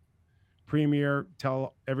our premier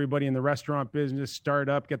tell everybody in the restaurant business, start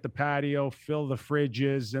up, get the patio, fill the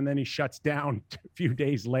fridges, and then he shuts down a few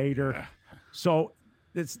days later. Yeah. So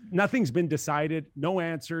nothing's been decided. No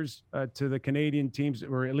answers to the Canadian teams,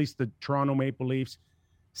 or at least the Toronto Maple Leafs.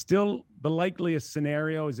 Still, the likeliest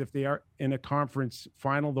scenario is if they are in a conference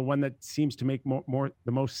final. The one that seems to make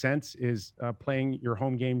the most sense is playing your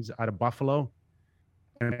home games out of Buffalo.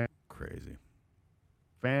 And crazy.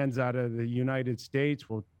 Fans out of the United States,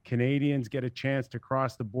 will Canadians get a chance to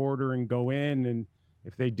cross the border and go in? And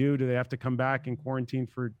if they do they have to come back and quarantine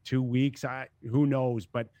for 2 weeks? Who knows?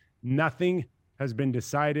 But nothing has been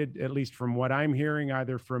decided, at least from what I'm hearing,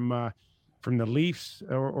 either from the Leafs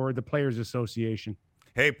or the Players Association.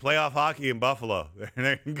 Hey, playoff hockey in Buffalo.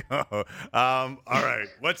 There you go. All right.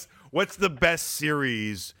 What's the best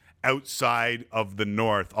series outside of the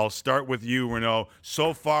North? I'll start with you, Renaud.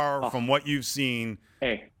 So far from what you've seen,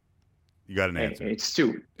 you got an answer. It's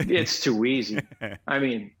too easy. I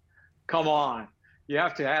mean, come on. You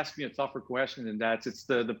have to ask me a tougher question than that. It's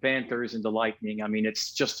the Panthers and the Lightning. I mean,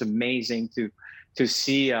 it's just amazing to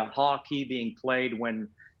see hockey being played when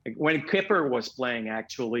Kipper was playing,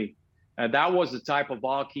 actually. That was the type of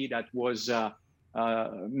hockey that was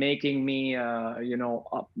making me,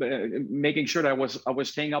 making sure that I was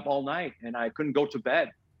staying up all night and I couldn't go to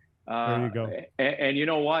bed. There you go. And you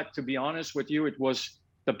know what? To be honest with you, it was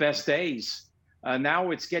the best days.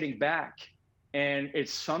 Now it's getting back, and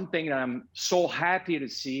it's something that I'm so happy to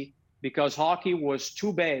see, because hockey was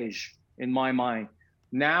too beige in my mind.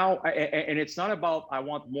 Now, and it's not about I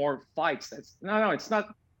want more fights. No, it's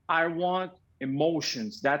not. I want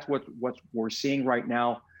emotions. That's what we're seeing right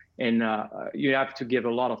now, and you have to give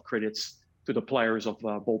a lot of credits to the players of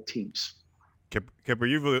both teams. Kipper,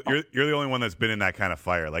 you're the only one that's been in that kind of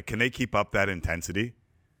fire. Like, can they keep up that intensity?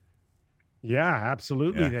 Yeah,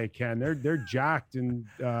 absolutely, they can. They're jacked, and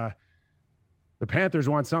the Panthers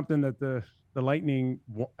want something that the Lightning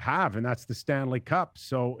have, and that's the Stanley Cup.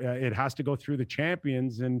 So it has to go through the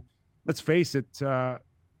champions. And let's face it,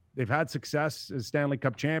 they've had success as Stanley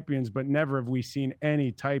Cup champions, but never have we seen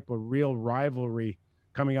any type of real rivalry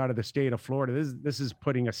coming out of the state of Florida. This is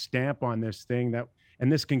putting a stamp on this thing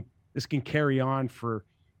and this can carry on for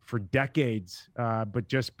decades. But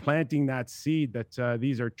just planting that seed that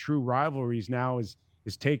these are true rivalries now is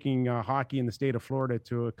taking hockey in the state of Florida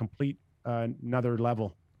to a complete another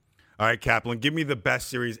level. All right, Kaplan, give me the best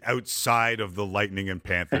series outside of the Lightning and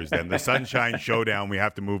Panthers then. The Sunshine Showdown we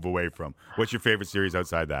have to move away from. What's your favorite series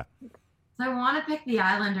outside that? So I want to pick the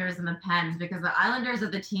Islanders and the Pens, because the Islanders are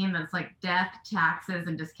the team that's like death, taxes,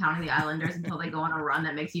 and discounting the Islanders until they go on a run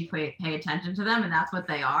that makes you pay attention to them, and that's what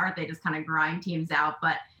they are. They just kind of grind teams out.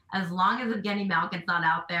 But as long as Evgeny Malkin's not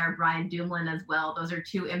out there, Brian Dumoulin as well, those are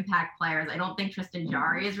two impact players. I don't think Tristan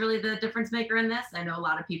Jarry is really the difference maker in this. I know a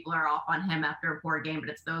lot of people are off on him after a poor game, but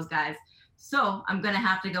it's those guys. So I'm going to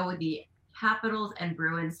have to go with the Capitals and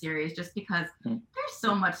Bruins series, just because there's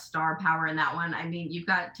so much star power in that one. I mean, you've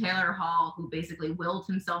got Taylor Hall, who basically willed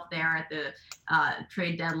himself there at the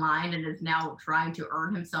trade deadline and is now trying to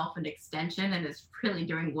earn himself an extension and is really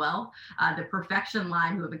doing well. The Perfection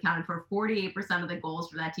line, who have accounted for 48% of the goals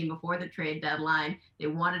for that team before the trade deadline. They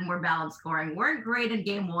wanted more balanced scoring. Weren't great in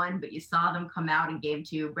game one, but you saw them come out in game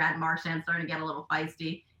two. Brad Marchand starting to get a little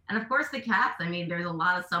feisty. And of course, the Caps. I mean, there's a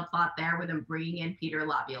lot of subplot there with them bringing in Peter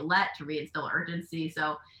Laviolette to reinstill urgency.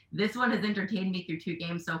 So this one has entertained me through two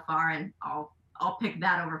games so far, and I'll pick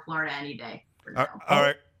that over Florida any day. All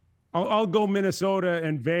right. I'll go Minnesota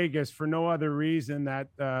and Vegas for no other reason that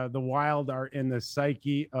the Wild are in the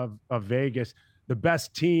psyche of Vegas. The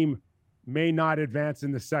best team may not advance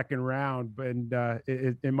in the second round, but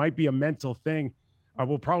it might be a mental thing.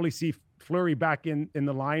 We'll probably see Fleury back in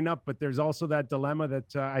the lineup, but there's also that dilemma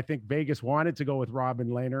that I think Vegas wanted to go with Robin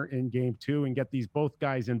Lehner in game two and get these both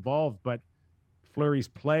guys involved, but Fleury's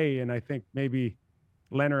play, and I think maybe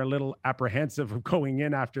Lehner a little apprehensive of going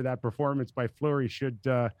in after that performance by Fleury should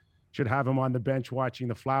have him on the bench watching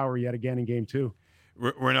the Flower yet again in game two.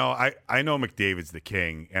 Renaud, I know McDavid's the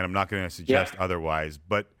king, and I'm not going to suggest otherwise,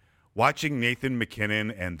 but watching Nathan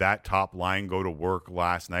McKinnon and that top line go to work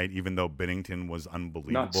last night, even though Binnington was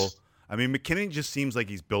unbelievable. Nuts. I mean, McKinnon just seems like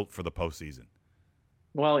he's built for the postseason.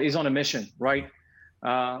 Well, he's on a mission, right?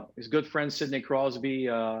 His good friend Sidney Crosby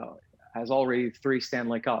has already 3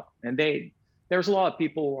 Stanley Cup, and there's a lot of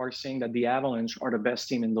people who are saying that the Avalanche are the best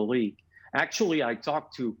team in the league. Actually, I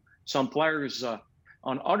talked to some players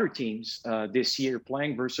on other teams this year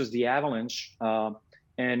playing versus the Avalanche,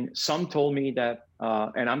 and some told me that,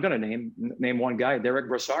 and I'm going to name one guy, Derek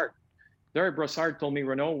Brassard. Derek Brassard told me,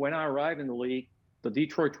 Renaud, when I arrived in the league, the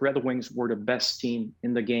Detroit Red Wings were the best team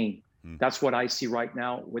in the game. That's what I see right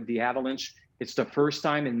now with the Avalanche. It's the first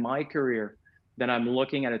time in my career that I'm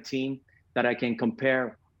looking at a team that I can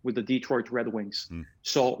compare with the Detroit Red Wings.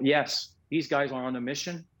 So, yes, these guys are on a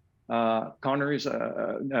mission.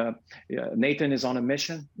 Nathan is on a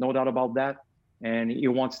mission, no doubt about that. And he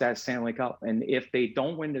wants that Stanley Cup. And if they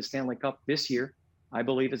don't win the Stanley Cup this year, I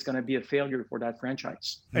believe it's going to be a failure for that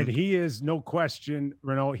franchise. And he is, no question,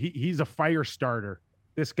 Renaud, he's a fire starter.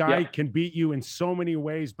 This guy can beat you in so many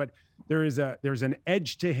ways, but there's an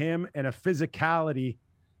edge to him and a physicality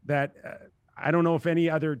that I don't know if any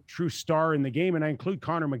other true star in the game, and I include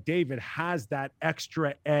Connor McDavid, has that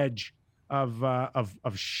extra edge of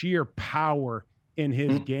sheer power in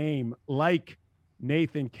his game, like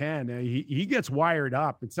Nathan can. He gets wired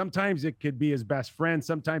up, and sometimes it could be his best friend.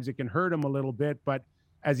 Sometimes it can hurt him a little bit, but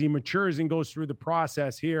as he matures and goes through the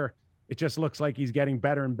process here, it just looks like he's getting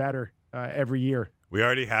better and better every year. We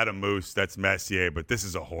already had a moose. That's Messier, but this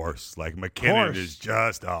is a horse. Like, McKinnon is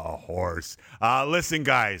just a horse. Listen,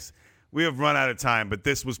 guys, we have run out of time, but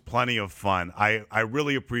this was plenty of fun. I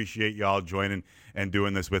really appreciate y'all joining and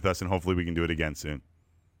doing this with us, and hopefully we can do it again soon.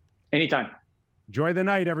 Anytime. Enjoy the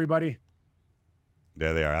night, everybody.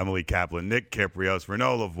 There they are. Emily Kaplan, Nick Kiprios,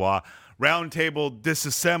 Renaud Lavoie. Roundtable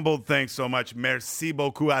disassembled. Thanks so much. Merci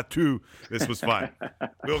beaucoup à tous. This was fun.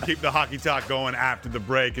 We'll keep the hockey talk going after the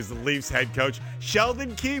break as the Leafs head coach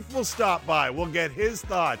Sheldon Keefe will stop by. We'll get his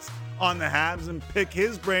thoughts on the Habs and pick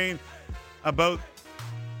his brain about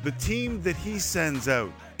the team that he sends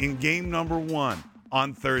out in game number 1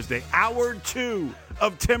 on Thursday. Hour 2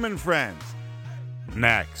 of Tim and Friends.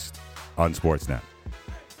 Next on Sportsnet.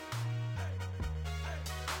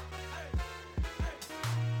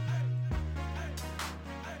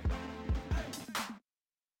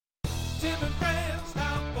 Tim and Friends,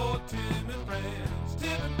 time for Tim and Friends.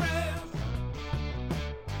 Tim and Friends.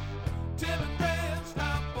 Tim and Friends,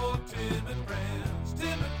 time for Tim and Friends.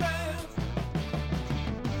 Tim and Friends.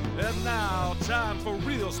 And now, time for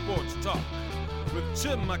real sports talk with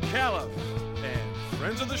Tim McAuliffe and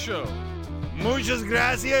friends of the show. Muchas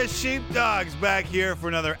gracias, Sheepdogs. Back here for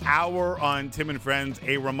another hour on Tim and Friends.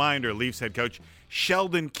 A reminder, Leafs head coach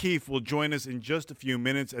Sheldon Keefe will join us in just a few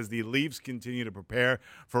minutes as the Leafs continue to prepare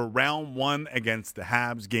for round 1 against the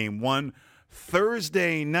Habs. Game 1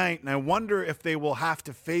 Thursday night. And I wonder if they will have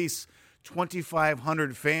to face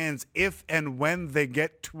 2,500 fans if and when they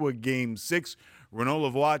get to a Game 6.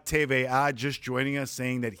 Renaud Lavoie TVA just joining us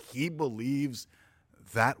saying that he believes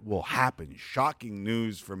that will happen. Shocking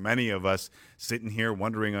news for many of us sitting here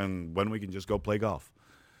wondering on when we can just go play golf.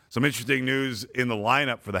 Some interesting news in the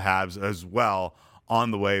lineup for the Habs as well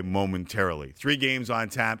on the way momentarily. 3 games on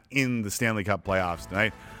tap in the Stanley Cup playoffs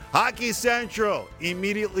tonight. Hockey Central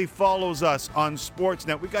immediately follows us on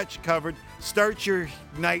Sportsnet. We got you covered. Start your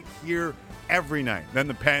night here every night. Then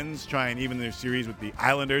the Pens try and even their series with the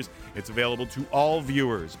Islanders. It's available to all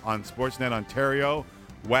viewers on Sportsnet Ontario,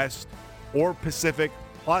 West, or Pacific,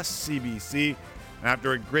 plus CBC. And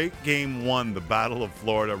after a great Game 1, the Battle of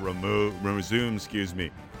Florida resumes.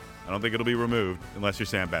 I don't think it'll be removed unless you're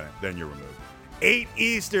Sam Bennett. Then you're removed. 8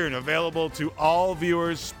 Eastern, available to all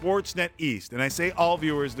viewers, Sportsnet East. And I say all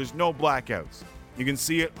viewers, there's no blackouts. You can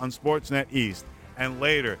see it on Sportsnet East. And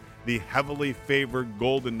later, the heavily favored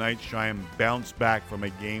Golden Knights try and bounce back from a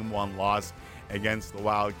Game 1 loss against the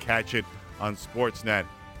Wild. Catch it on Sportsnet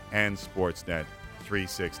and Sportsnet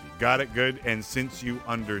 360. Got it good, and since you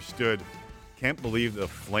understood, can't believe the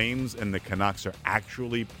Flames and the Canucks are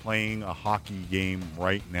actually playing a hockey game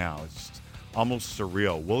right now. It's almost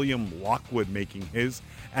surreal. William Lockwood making his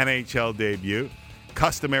NHL debut.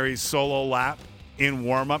 Customary solo lap in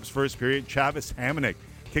warm-ups, first period. Travis Hamonic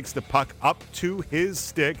kicks the puck up to his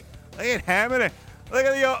stick. Look at Hamonic. Look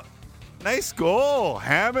at the nice goal.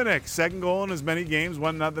 Hamonic, second goal in as many games,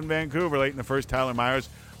 1-0 Vancouver. Late in the first, Tyler Myers,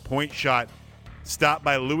 point shot. Stopped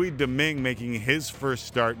by Louis Domingue, making his first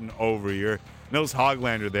start in over a year. Nils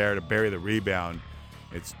Hoglander there to bury the rebound.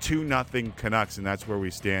 It's 2-0 Canucks, and that's where we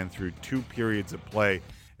stand through 2 periods of play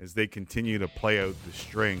as they continue to play out the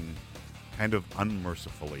string kind of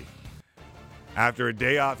unmercifully. After a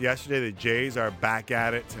day off yesterday, the Jays are back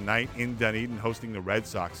at it tonight in Dunedin, hosting the Red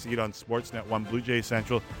Sox. See it on Sportsnet 1 Blue Jays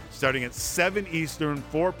Central, starting at 7 Eastern,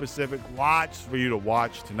 4 Pacific. Lots for you to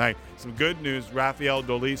watch tonight. Some good news, Rafael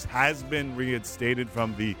Dolis has been reinstated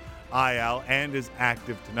from the IL and is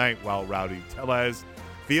active tonight, while Rowdy Tellez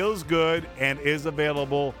feels good and is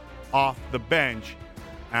available off the bench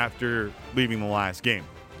after leaving the last game.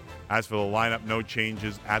 As for the lineup, no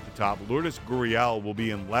changes at the top. Lourdes Gurriel will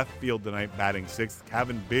be in left field tonight, batting 6th.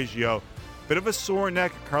 Kevin Biggio, bit of a sore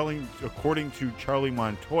neck, according to Charlie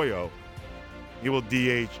Montoyo. He will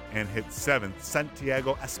DH and hit 7th.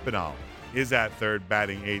 Santiago Espinal is at 3rd,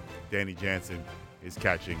 batting 8th. Danny Jansen is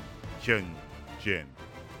catching Hyun-Jin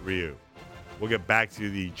Ryu. We'll get back to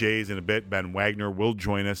the Jays in a bit. Ben Wagner will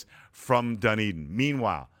join us from Dunedin.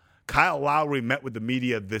 Meanwhile, Kyle Lowry met with the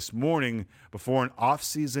media this morning before an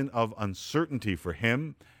offseason of uncertainty for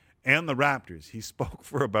him and the Raptors. He spoke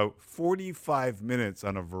for about 45 minutes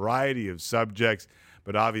on a variety of subjects,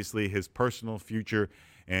 but obviously his personal future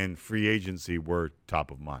and free agency were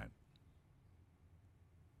top of mind.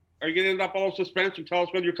 Are you going to end up all suspense and tell us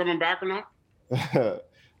whether you're coming back or not?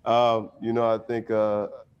 I think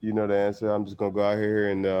you know the answer. I'm just going to go out here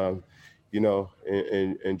and, and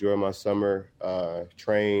enjoy my summer,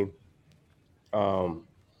 train, get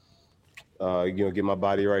my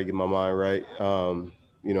body right, get my mind right,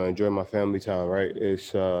 enjoy my family time, right?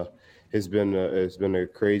 It's been a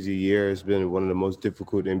crazy year. It's been one of the most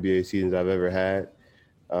difficult NBA seasons I've ever had.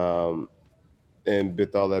 And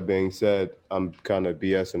with all that being said, I'm kind of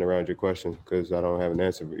BSing around your question because I don't have an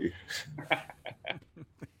answer for you.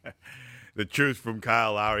 The truth from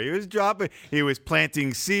Kyle Lowry. He was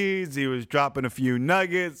planting seeds. He was dropping a few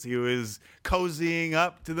nuggets. He was cozying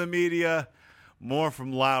up to the media. More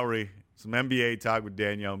from Lowry Some NBA talk with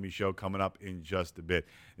Danielle Michaud coming up in just a bit.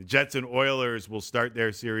 The Jets and Oilers will start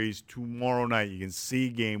their series tomorrow night. You can see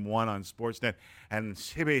Game 1 on Sportsnet and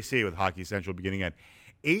CBC with Hockey Central beginning at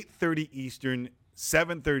 8:30 Eastern,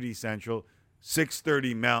 7:30 Central,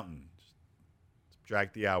 6:30 Mountain.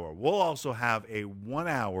 Subtract the hour. We'll also have a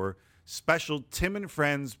 1-hour special Tim and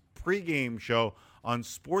Friends pregame show on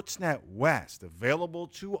Sportsnet West, available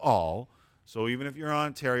to all. So even if you're in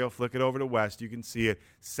Ontario, flick it over to West. You can see it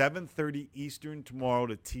 7:30 Eastern tomorrow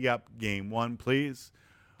to tee up Game 1. Please,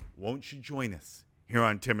 won't you join us here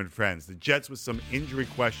on Tim and Friends? The Jets with some injury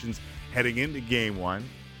questions heading into Game 1.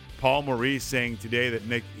 Paul Maurice saying today that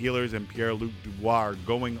Nick Ehlers and Pierre-Luc Dubois are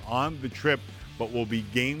going on the trip, but will be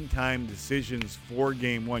game-time decisions for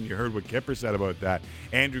Game 1. You heard what Kipper said about that.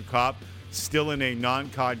 Andrew Kopp still in a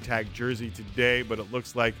non-contact jersey today, but it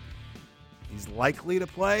looks like he's likely to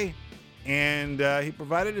play. And he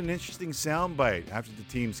provided an interesting soundbite after the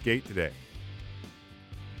team skate today.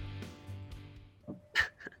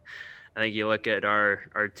 I think you look at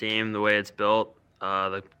our team, the way it's built,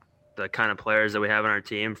 the kind of players that we have on our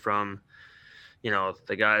team, from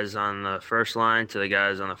the guys on the first line to the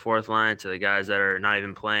guys on the fourth line to the guys that are not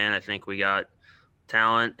even playing. I think we got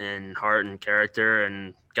talent and heart and character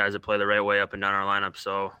and guys that play the right way up and down our lineup.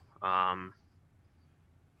 So,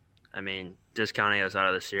 discounting us out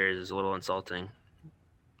of the series is a little insulting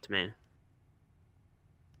to me.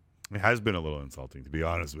 It has been a little insulting, to be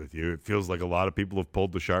honest with you. It feels like a lot of people have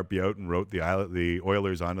pulled the Sharpie out and wrote the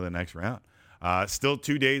Oilers onto the next round. Still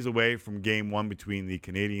 2 days away from Game 1 between the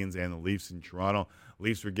Canadiens and the Leafs in Toronto.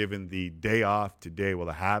 Leafs were given the day off today, while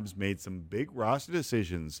the Habs made some big roster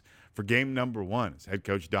decisions for Game number 1. As head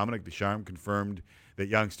coach Dominic Ducharme confirmed that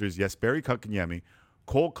youngsters Jesperi Kotkaniemi,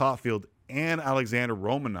 Cole Caulfield, and Alexander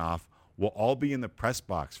Romanov will all be in the press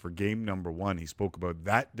box for Game number 1. He spoke about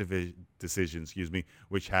that decision,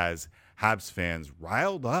 which has Habs fans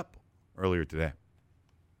riled up earlier today.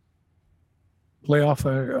 Playoff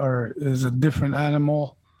is a different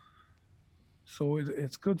animal, so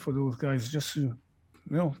it's good for those guys just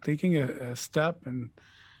taking a step and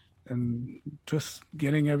just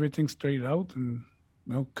getting everything straight out and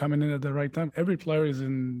coming in at the right time. Every player is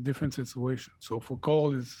in different situations. So for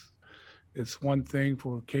Cole, it's one thing.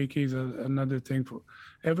 For KK is another thing. For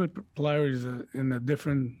every player is in a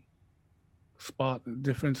different spot, a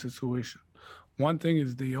different situation. One thing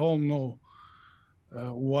is they all know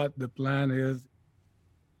what the plan is.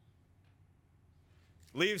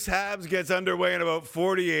 Leafs Habs gets underway in about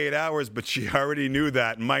 48 hours, but she already knew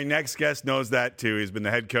that. My next guest knows that too. He's been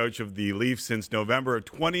the head coach of the Leafs since November of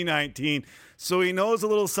 2019, so he knows a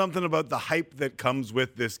little something about the hype that comes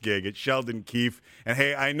with this gig. It's Sheldon Keefe. And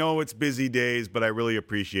hey, I know it's busy days, but I really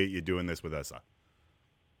appreciate you doing this with us.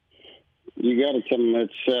 You got it, Tim.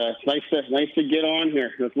 It's nice to get on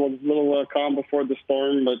here. It's a little calm before the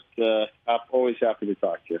storm, but I'm always happy to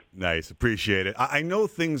talk to you. Nice. Appreciate it. I know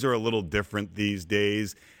things are a little different these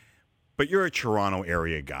days, but you're a Toronto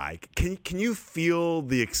area guy. Can you feel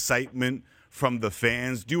the excitement from the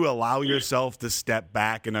fans? Do you allow yourself to step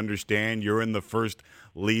back and understand you're in the first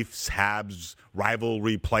Leafs-Habs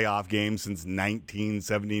rivalry playoff game since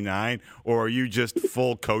 1979, or are you just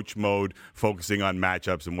full coach mode, focusing on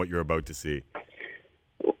matchups and what you're about to see?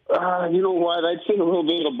 You know what? I'd say a little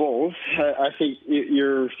bit of both. I think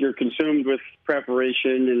you're consumed with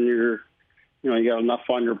preparation, and you got enough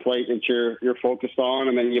on your plate that you're focused on,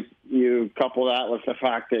 and then you couple that with the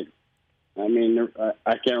fact that,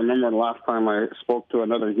 I can't remember the last time I spoke to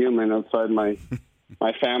another human outside my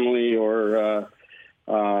family or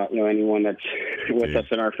anyone that's with us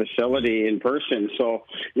in our facility in person. So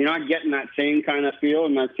you're not getting that same kind of feel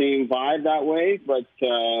and that same vibe that way. But,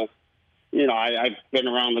 I've been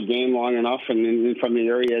around the game long enough and from the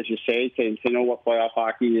area, as you say, to know what playoff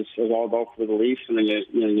hockey is all about for the Leafs. And then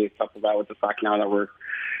you couple that with the fact now that we're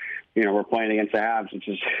playing against the Habs, which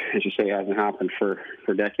is, as you say, hasn't happened for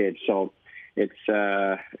decades. So it's,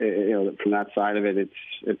 from that side of it,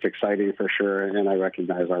 it's exciting for sure. And I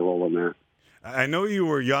recognize our role in that. I know you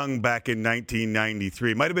were young back in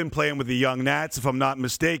 1993. Might have been playing with the Young Nats, if I'm not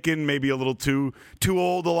mistaken. Maybe a little too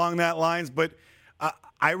old along that lines. But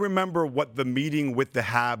I remember what the meeting with the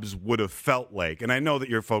Habs would have felt like. And I know that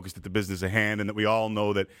you're focused at the business at hand and that we all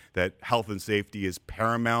know that health and safety is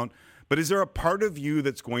paramount. But is there a part of you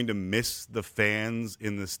that's going to miss the fans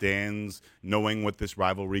in the stands, knowing what this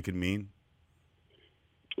rivalry can mean?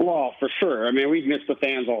 Well, for sure. We've missed the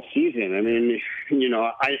fans all season.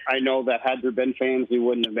 I know that had there been fans, we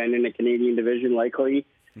wouldn't have been in the Canadian division likely.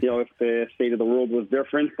 if the state of the world was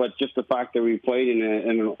different, but just the fact that we played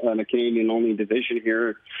in a Canadian-only division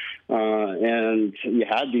here, and you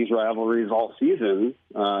had these rivalries all season,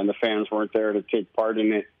 and the fans weren't there to take part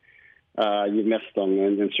in it. You missed them,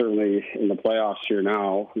 and certainly in the playoffs here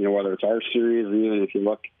now, whether it's our series, or even if you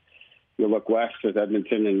look west with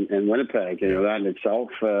Edmonton and Winnipeg, that in itself,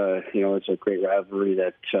 it's a great rivalry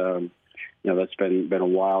that, that's been a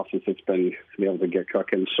while since it's been able to get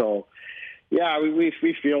cooking. So, yeah, we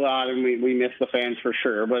feel that, and we miss the fans for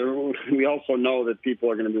sure. But we also know that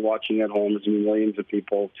people are going to be watching at home. There's millions of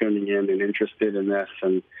people tuning in and interested in this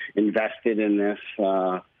and invested in this.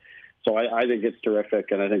 So I think it's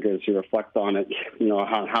terrific, and I think as you reflect on it,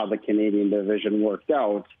 how the Canadian division worked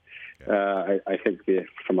out, I think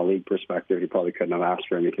from a league perspective, you probably couldn't have asked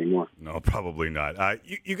for anything more. No, probably not.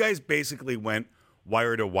 You guys basically went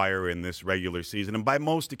wire to wire in this regular season, and by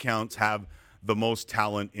most accounts have the most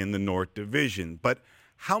talent in the North Division. But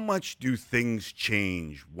how much do things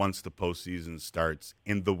change once the postseason starts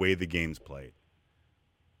in the way the game's played?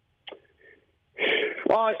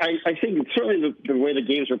 Well, I think certainly the way the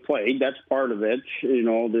games are played, that's part of it.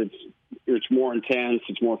 It's more intense,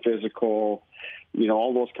 it's more physical,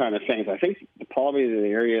 all those kind of things. I think probably the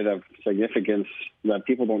area of significance that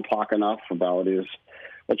people don't talk enough about is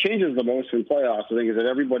what changes the most in playoffs, I think, is that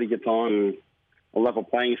everybody gets on a level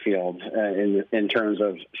playing field in terms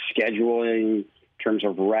of scheduling, in terms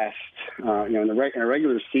of rest. In a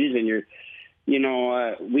regular season,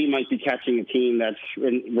 we might be catching a team that's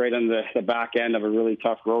right on the back end of a really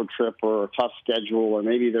tough road trip or a tough schedule, or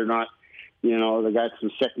maybe they're not, they got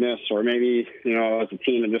some sickness, or maybe, it's a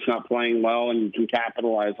team that's just not playing well and you can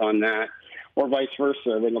capitalize on that, or vice versa.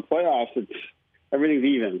 But in the playoffs, everything's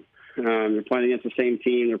even. You're playing against the same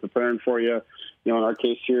team. They're preparing for you. In our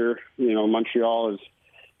case here, Montreal has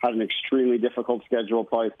had an extremely difficult schedule,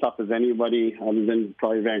 probably as tough as anybody, other than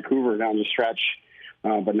probably Vancouver down the stretch.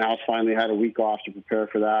 But now it's finally had a week off to prepare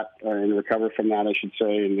for that and recover from that, I should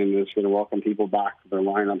say, and then it's going to welcome people back to their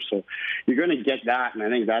lineup. So you're going to get that, and I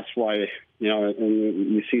think that's why, and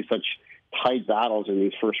you see such tight battles in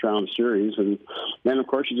these first-round series. And then, of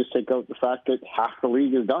course, you just take out the fact that half the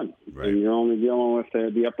league is done, right, and you're only dealing with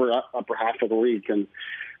the upper half of the league. And,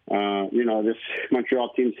 this Montreal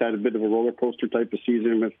team's had a bit of a roller coaster type of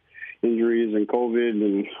season with injuries and COVID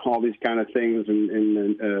and all these kind of things,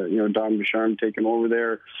 and Don Bouchard taking over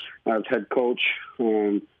there as head coach. But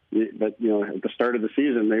at the start of the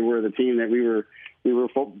season, they were the team that we were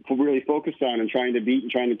really focused on and trying to beat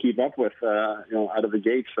and trying to keep up with. Out of the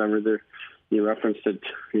gates, I remember you referenced that.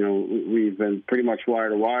 We've been pretty much wire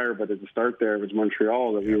to wire, but at the start there, it was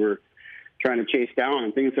Montreal that we were trying to chase down,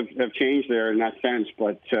 and things have changed there in that sense.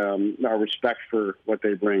 But our respect for what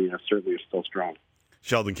they bring certainly is still strong.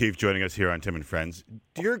 Sheldon Keefe joining us here on Tim and Friends.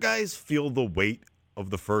 Do your guys feel the weight of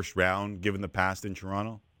the first round, given the past in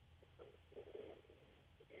Toronto?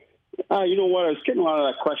 You know what? I was getting a lot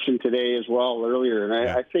of that question today as well earlier, and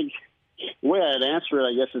I think the way I'd answer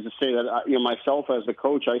it, I guess, is to say that myself as a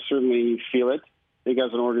coach, I certainly feel it. I think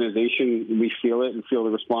as an organization, we feel it and feel the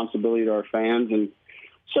responsibility to our fans, and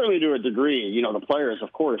certainly to a degree, the players,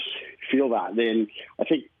 of course, feel that. Then I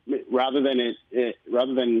think rather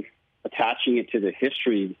than attaching it to the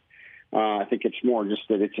history, I think it's more just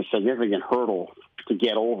that it's a significant hurdle to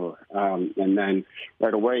get over. And then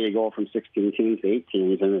right away you go from 16 teams to 8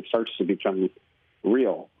 teams, and it starts to become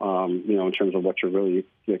real, in terms of what you're really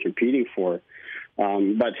competing for.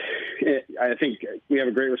 But I think we have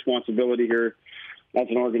a great responsibility here as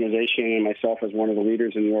an organization, and myself as one of the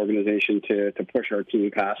leaders in the organization, to push our team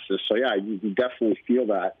past this. So, yeah, you definitely feel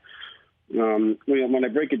that. When I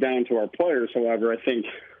break it down to our players, however, I think,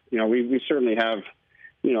 we certainly have,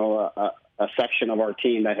 a section of our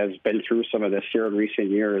team that has been through some of this here in recent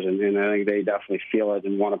years, and I think they definitely feel it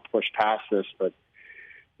and want to push past this. But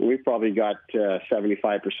we've probably got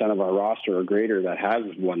 75% of our roster or greater that has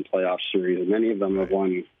won playoff series, and many of them have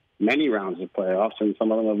won many rounds of playoffs, and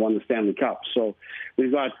some of them have won the Stanley Cup. So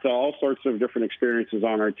we've got all sorts of different experiences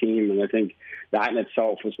on our team, and I think that in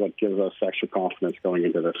itself is what gives us extra confidence going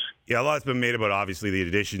into this. Yeah, a lot's been made about, obviously, the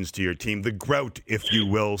additions to your team, the grout, if you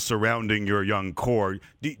will, surrounding your young core.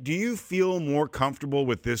 Do you feel more comfortable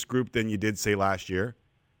with this group than you did, say, last year?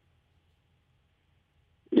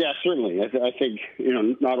 Yeah, certainly. I think,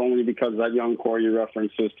 not only because that young core you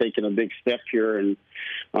referenced has taken a big step here and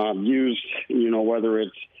used, whether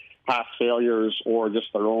it's past failures or just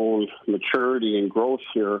their own maturity and growth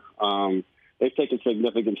here, they've taken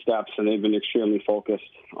significant steps, and they've been extremely focused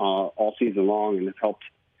all season long, and have helped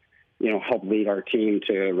lead our team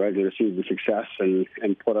to regular season success and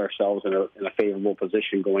put ourselves in a favorable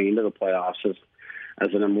position going into the playoffs.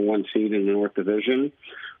 as the number one seed in the North Division.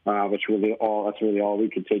 That's really all we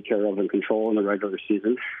could take care of and control in the regular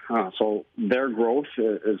season. So their growth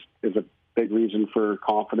is a big reason for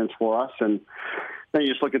confidence for us. And then you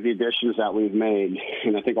just look at the additions that we've made,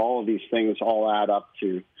 and I think all of these things all add up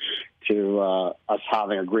to us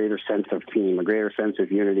having a greater sense of team, a greater sense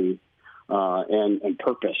of unity, and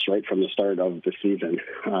purpose right from the start of the season.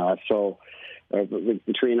 So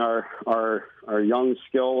between our young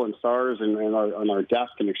skill and stars and our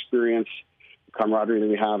depth and experience, camaraderie that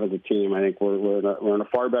we have as a team, I think we're in a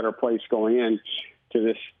far better place going in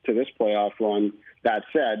to this playoff run. That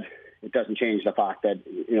said, it doesn't change the fact that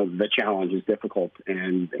the challenge is difficult,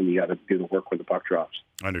 and you got to do the work when the puck drops.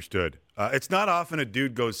 Understood. It's not often a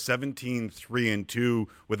dude goes 17-3-2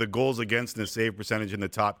 with a goals against and a save percentage in the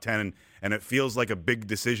top 10, and it feels like a big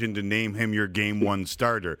decision to name him your game one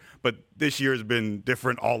starter. But this year has been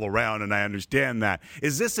different all around, and I understand that.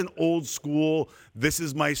 Is this an old school, this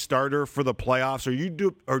is my starter for the playoffs,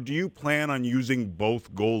 or do you plan on using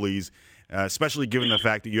both goalies, especially given the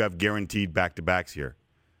fact that you have guaranteed back-to-backs here?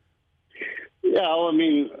 Yeah, well, I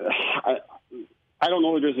mean, I don't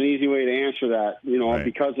know if there's an easy way to answer that, right,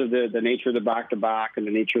 because of the nature of the back-to-back and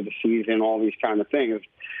the nature of the season, all these kind of things.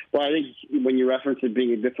 Well, I think when you reference it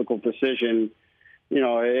being a difficult decision,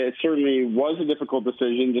 it certainly was a difficult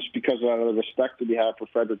decision just because of the respect that we have for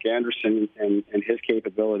Frederik Andersen and his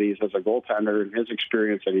capabilities as a goaltender and his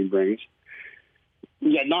experience that he brings.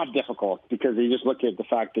 Yeah, not difficult, because you just look at the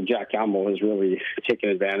fact that Jack Campbell has really taken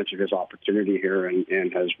advantage of his opportunity here and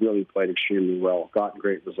has really played extremely well, gotten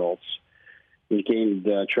great results. He's gained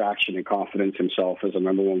traction and confidence himself as a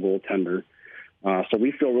number one goaltender. So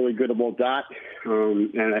we feel really good about that.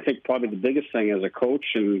 And I think probably the biggest thing as a coach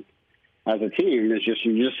and as a team is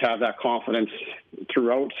you just have that confidence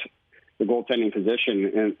throughout the goaltending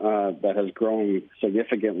position, and that has grown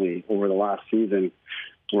significantly over the last season,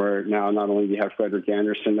 where now not only do you have Frederik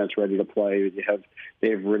Andersen that's ready to play, you have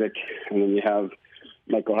Dave Riddick, and then you have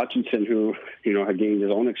Michael Hutchinson, who had gained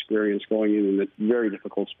his own experience going in a very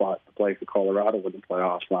difficult spot to play for Colorado in the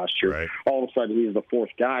playoffs last year. Right. All of a sudden, he's the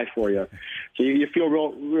fourth guy for you, so you feel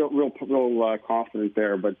real confident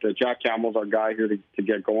there. But Jack Campbell's our guy here to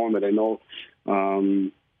get going. But I know,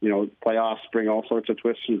 playoffs bring all sorts of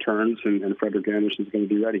twists and turns, and Frederik Andersen's going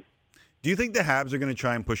to be ready. Do you think the Habs are going to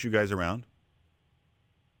try and push you guys around?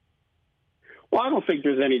 Well, I don't think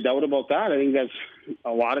there's any doubt about that. I think that's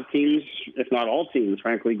a lot of teams, if not all teams,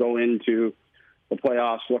 frankly, go into the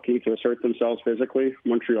playoffs looking to assert themselves physically.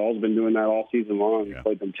 Montreal's been doing that all season long. We've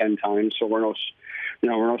played them 10 times, so we're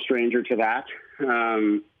no stranger to that.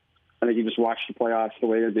 I think you just watch the playoffs the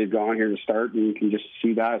way that they've gone here to start, and you can just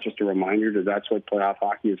see that. It's just a reminder that that's what playoff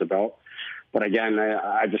hockey is about. But again,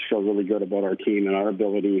 I just feel really good about our team and our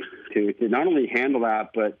ability to not only handle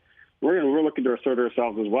that, but we're looking to assert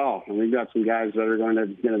ourselves as well, and we've got some guys that are going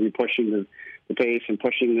to be pushing the pace and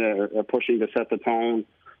pushing to set the tone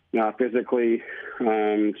physically.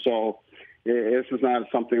 So this is not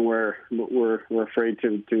something where we're afraid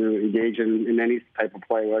to engage in any type of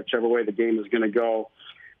play, whichever way the game is going to go.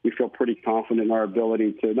 We feel pretty confident in our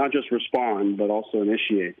ability to not just respond but also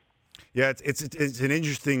initiate. Yeah, it's an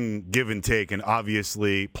interesting give and take, and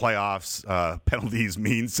obviously playoffs penalties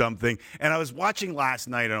mean something. And I was watching last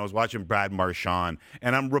night, and I was watching Brad Marchand,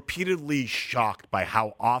 and I'm repeatedly shocked by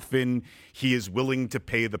how often he is willing to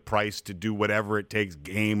pay the price to do whatever it takes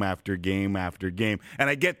game after game after game. And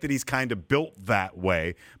I get that he's kind of built that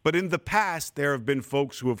way, but in the past there have been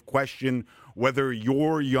folks who have questioned whether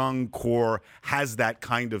your young core has that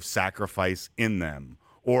kind of sacrifice in them,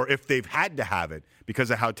 or if they've had to have it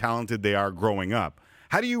because of how talented they are growing up.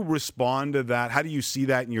 How do you respond to that? How do you see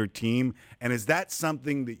that in your team? And is that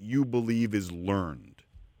something that you believe is learned?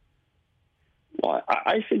 Well,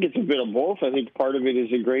 I think it's a bit of both. I think part of it is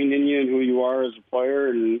ingrained in you and who you are as a player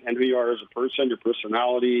and who you are as a person, your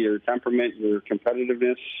personality, your temperament, your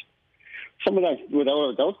competitiveness. Some of that, without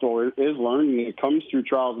a doubt, though, is learned, and it comes through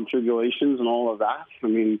trials and tribulations and all of that. I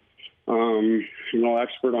mean,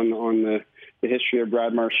 expert on the history of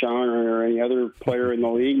Brad Marchand or any other player in the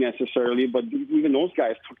league necessarily, but even those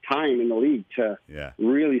guys took time in the league to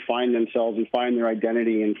really find themselves and find their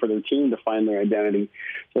identity, and for their team to find their identity.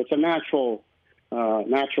 So it's a natural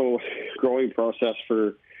growing process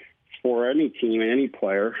for any team and any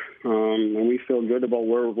player, and we feel good about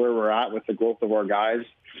where we're at with the growth of our guys.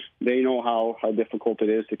 They know how difficult it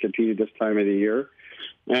is to compete at this time of the year.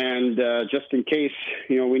 And just in case,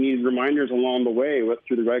 we need reminders along the way,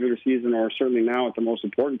 through the regular season or certainly now at the most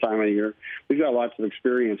important time of the year, we've got lots of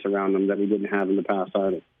experience around them that we didn't have in the past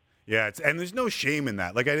either. Yeah, and there's no shame in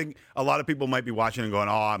that. Like, I think a lot of people might be watching and going,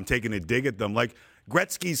 "Oh, I'm taking a dig at them." Like,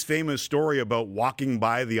 Gretzky's famous story about walking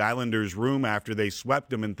by the Islanders' room after they swept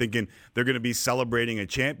them and thinking they're going to be celebrating a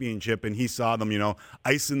championship, and he saw them,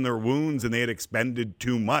 icing their wounds, and they had expended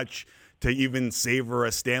too much to even savor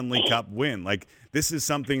a Stanley Cup win. Like, this is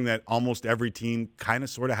something that almost every team kind of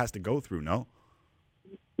sort of has to go through, no?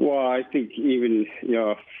 Well, I think even,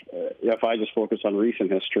 if I just focus on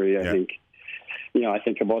recent history, I think, I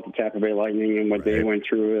think about the Tampa Bay Lightning and what they went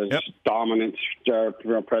through as dominant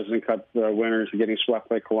President Cup winners, getting swept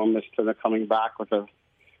by Columbus to the coming back with a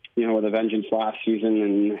vengeance last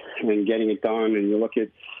season and getting it done. And you look at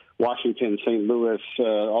Washington, St. Louis,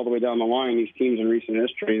 all the way down the line, these teams in recent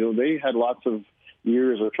history, they had lots of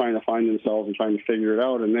years of trying to find themselves and trying to figure it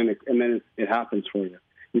out, and then it happens for you.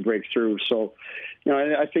 You break through. So,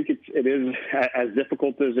 I think it is as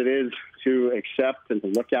difficult as it is to accept and to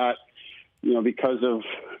look at, because of,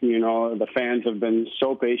 the fans have been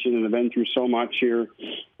so patient and have been through so much here.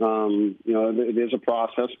 It is a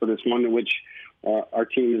process, but it's one in which our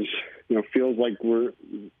team is, feels like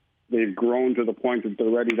they've grown to the point that they're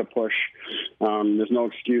ready to push. There's no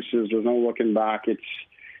excuses. There's no looking back. It's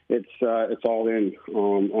all in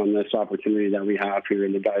on this opportunity that we have here,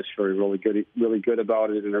 and the guys feel really good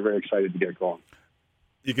about it, and they're very excited to get going.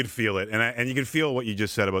 You can feel it, and you can feel what you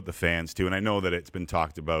just said about the fans too. And I know that it's been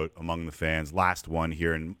talked about among the fans. Last one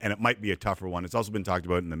here, and it might be a tougher one. It's also been talked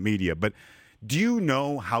about in the media. But do you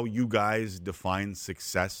know how you guys define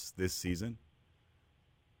success this season?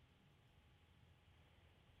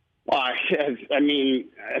 Well, I think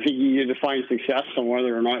you define success on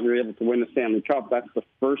whether or not you're able to win the Stanley Cup. That's the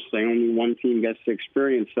first thing. Only one team gets to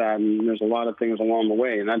experience that, and there's a lot of things along the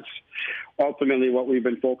way. And that's ultimately what we've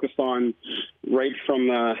been focused on right from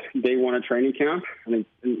day one of training camp. I think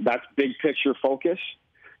that's big picture focus,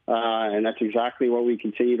 and that's exactly what we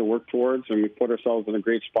continue to work towards, and we put ourselves in a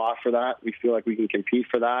great spot for that. We feel like we can compete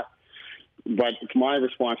for that. But it's my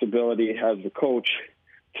responsibility as the coach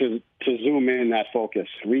to zoom in that focus.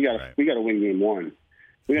 We got to win game one.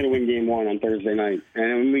 We got to win game one on Thursday night,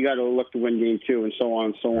 and we got to look to win game two, and so on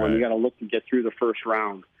and so on. We got to look to get through the first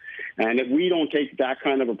round. And if we don't take that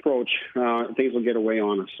kind of approach, things will get away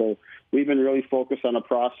on us. So we've been really focused on a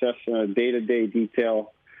process, day-to-day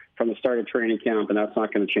detail from the start of training camp, and that's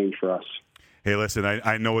not going to change for us. Hey, listen,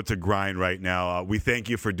 I know it's a grind right now. We thank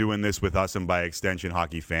you for doing this with us and by extension,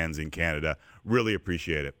 hockey fans in Canada. Really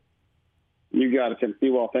appreciate it. You got it, Tim. Be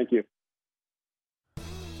well. Thank you.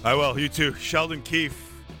 I will. You too. Sheldon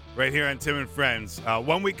Keefe right here on Tim and Friends.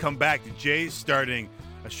 When we come back, the Jays starting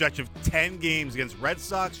a stretch of 10 games against Red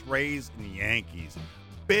Sox, Rays, and Yankees.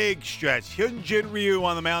 Big stretch. Hyunjin Ryu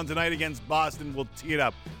on the mound tonight against Boston. We'll tee it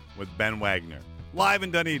up with Ben Wagner. Live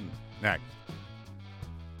in Dunedin. Next.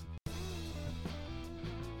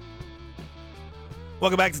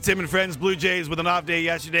 Welcome back to Tim and Friends. Blue Jays with an off day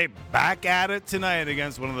yesterday. Back at it tonight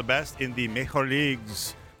against one of the best in the Major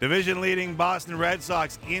Leagues. Division-leading Boston Red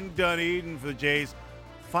Sox in Dunedin for the Jays.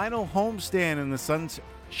 Final homestand in the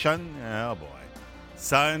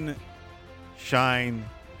Sunshine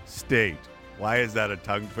State. Why is that a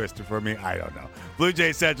tongue twister for me? I don't know. Blue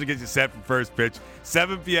Jays Central gets you set for first pitch.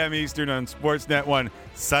 7 p.m. Eastern on Sportsnet 1.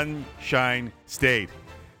 Sunshine State.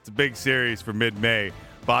 It's a big series for mid-May.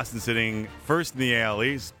 Boston sitting first in the AL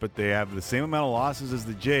East, but they have the same amount of losses as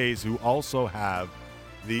the Jays, who also have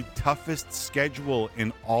the toughest schedule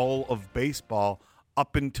in all of baseball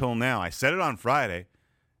up until now. I said it on Friday.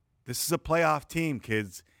 This is a playoff team,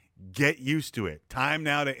 kids. Get used to it. Time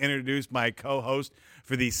now to introduce my co-host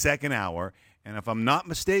for the second hour. And if I'm not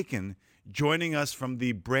mistaken, joining us from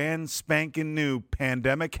the brand spanking new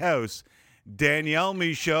Pandemic House, Danielle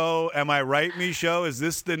Michaud. Am I right, Michaud? Is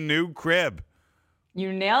this the new crib?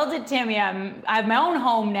 You nailed it, Timmy. I have my own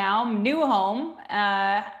home now, new home.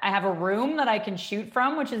 I have a room that I can shoot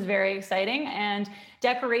from, which is very exciting. And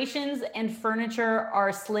decorations and furniture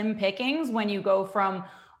are slim pickings when you go from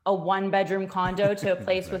a one-bedroom condo to a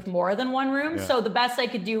place with more than one room. Yeah. So the best I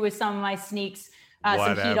could do was some of my sneaks,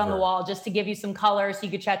 some heat on the wall, just to give you some color so you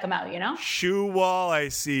could check them out, Shoe wall, I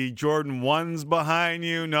see Jordan 1s behind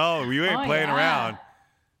you. No, you ain't playing around.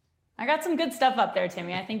 I got some good stuff up there,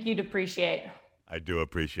 Timmy. I think you'd appreciate. I do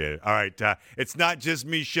appreciate it. All right, it's not just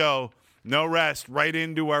me show. No rest. Right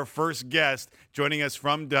into our first guest. Joining us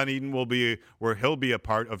from Dunedin where he'll be a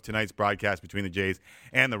part of tonight's broadcast between the Jays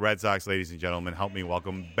and the Red Sox. Ladies and gentlemen, help me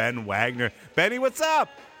welcome Ben Wagner. Benny, what's up?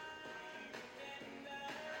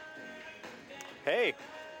 Hey,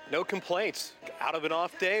 no complaints. Out of an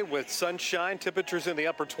off day with sunshine, temperatures in the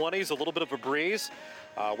upper 20s, a little bit of a breeze,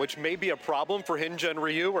 which may be a problem for Hyun-Jin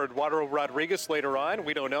Ryu or Eduardo Rodriguez later on.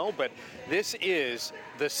 We don't know, but this is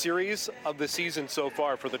the series of the season so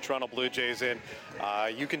far for the Toronto Blue Jays, and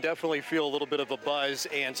you can definitely feel a little bit of a buzz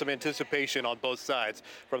and some anticipation on both sides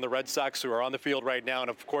from the Red Sox, who are on the field right now, and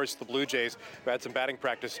of course the Blue Jays, who had some batting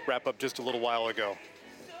practice wrap up just a little while ago.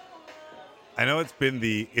 I know it's been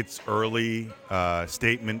it's early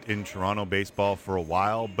statement in Toronto baseball for a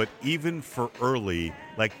while, but even for early,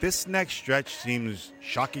 like this next stretch seems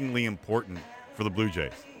shockingly important for the Blue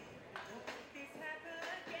Jays.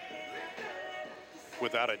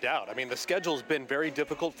 Without a doubt. I mean, the schedule's been very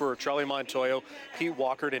difficult for Charlie Montoyo, Pete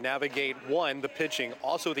Walker to navigate, one, the pitching,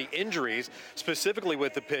 also the injuries, specifically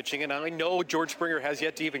with the pitching. And I know George Springer has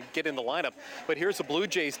yet to even get in the lineup, but here's a Blue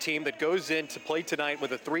Jays team that goes in to play tonight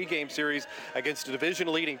with a 3-game series against a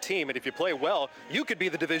division-leading team. And if you play well, you could be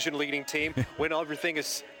the division-leading team when everything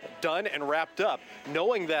is done and wrapped up,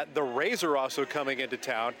 knowing that the Rays are also coming into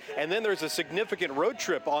town. And then there's a significant road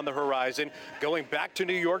trip on the horizon, going back to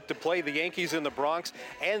New York to play the Yankees in the Bronx,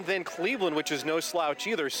 and then Cleveland, which is no slouch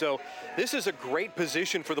either. So this is a great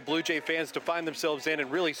position for the Blue Jay fans to find themselves in and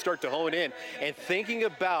really start to hone in and thinking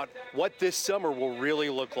about what this summer will really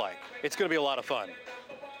look like. It's going to be a lot of fun.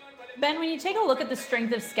 Ben, when you take a look at the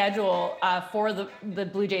strength of schedule for the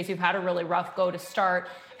Blue Jays, who've had a really rough go to start,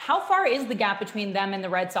 how far is the gap between them and the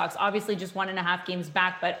Red Sox? Obviously just 1.5 games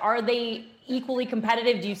back, but are they equally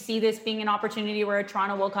competitive? Do you see this being an opportunity where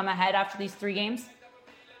Toronto will come ahead after these 3 games?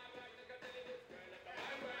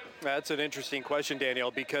 That's an interesting question,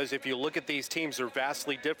 Danielle, because if you look at these teams, they're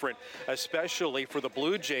vastly different, especially for the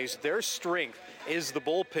Blue Jays. Their strength is the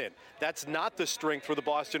bullpen. That's not the strength for the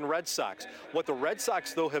Boston Red Sox. What the Red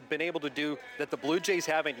Sox, though, have been able to do that the Blue Jays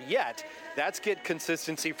haven't yet, that's get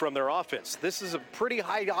consistency from their offense. This is a pretty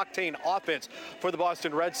high-octane offense for the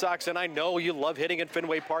Boston Red Sox, and I know you love hitting at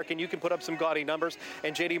Fenway Park, and you can put up some gaudy numbers,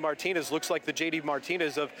 and J.D. Martinez looks like the J.D.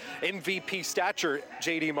 Martinez of MVP stature,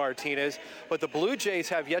 J.D. Martinez, but the Blue Jays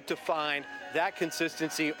have yet to find that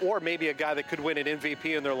consistency, or maybe a guy that could win an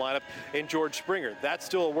MVP in their lineup in George Springer. That's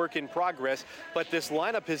still a work in progress, but this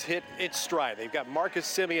lineup has hit its stride. They've got Marcus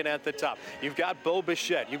Semien at the top. You've got Bo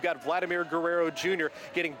Bichette. You've got Vladimir Guerrero Jr.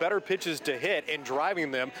 getting better pitches to hit and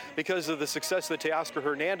driving them because of the success that Teoscar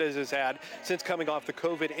Hernandez has had since coming off the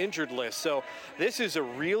COVID injured list. So this is a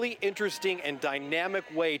really interesting and dynamic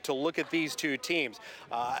way to look at these two teams.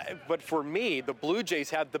 But for me, the Blue Jays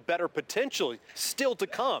have the better potential still to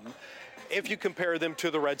come if you compare them to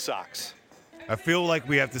the Red Sox. I feel like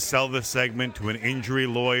we have to sell this segment to an injury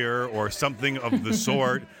lawyer or something of the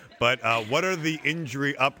sort. But what are the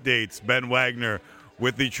injury updates, Ben Wagner,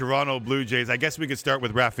 with the Toronto Blue Jays? I guess we could start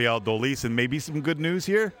with Rafael Dolis, and maybe some good news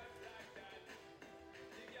here.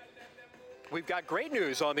 We've got great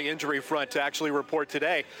news on the injury front to actually report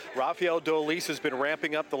today. Rafael Dolis has been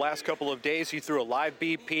ramping up the last couple of days. He threw a live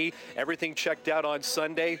BP. Everything checked out on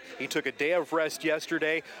Sunday. He took a day of rest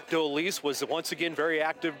yesterday. Dolis was once again very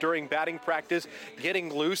active during batting practice,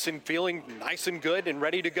 getting loose and feeling nice and good and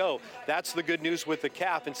ready to go. That's the good news with the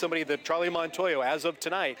calf, and somebody that Charlie Montoyo, as of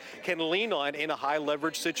tonight, can lean on in a high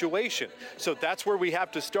leverage situation. So that's where we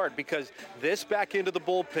have to start, because this back into the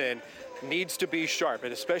bullpen needs to be sharp,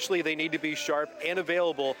 and especially they need to be sharp and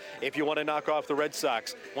available if you want to knock off the Red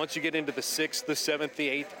Sox once you get into the 6th, the 7th, the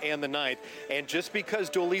 8th, and the 9th. And just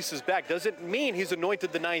because Dolis is back doesn't mean he's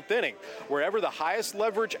anointed the 9th inning. Wherever the highest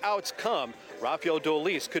leverage outs come, Rafael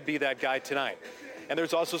Dolis could be that guy tonight. And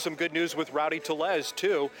there's also some good news with Rowdy Tellez,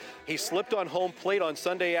 too. He slipped on home plate on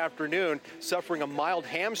Sunday afternoon, suffering a mild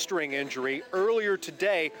hamstring injury. Earlier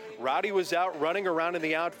today, Rowdy was out running around in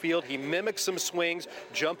the outfield. He mimicked some swings,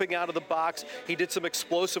 jumping out of the box. He did some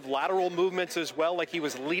explosive lateral movements as well, like he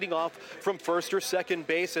was leading off from first or second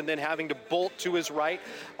base and then having to bolt to his right.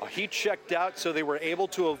 He checked out, so they were able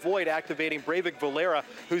to avoid activating Breivik Valera,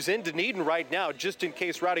 who's in Dunedin right now, just in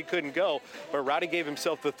case Rowdy couldn't go. But Rowdy gave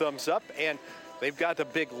himself the thumbs up, and they've got the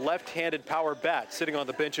big left-handed power bat sitting on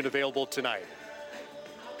the bench and available tonight.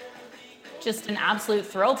 Just an absolute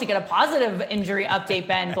thrill to get a positive injury update,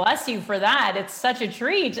 Ben. Bless you for that. It's such a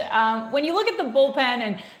treat. When you look at the bullpen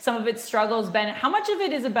and some of its struggles, Ben, how much of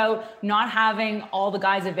it is about not having all the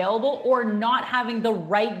guys available or not having the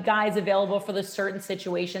right guys available for the certain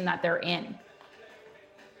situation that they're in?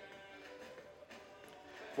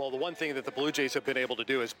 Well, the one thing that the Blue Jays have been able to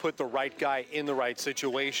do is put the right guy in the right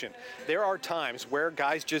situation. There are times where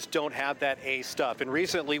guys just don't have that A stuff. And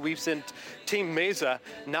recently we've seen Team Meza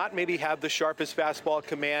not maybe have the sharpest fastball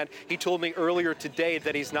command. He told me earlier today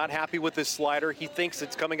that he's not happy with his slider. He thinks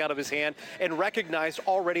it's coming out of his hand and recognized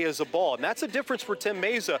already as a ball. And that's a difference for Tim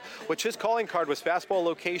Meza, which his calling card was fastball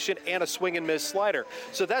location and a swing and miss slider.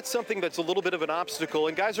 So that's something that's a little bit of an obstacle,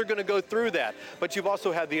 and guys are going to go through that. But you've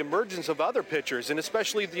also had the emergence of other pitchers, and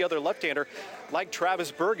especially the other left-hander like Travis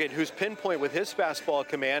Bergen, who's pinpoint with his fastball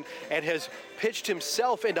command and has pitched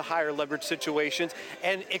himself into higher leverage situations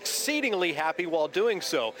and exceedingly happy while doing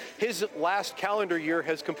so. His last calendar year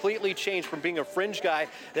has completely changed from being a fringe guy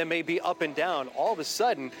that may be up and down all of a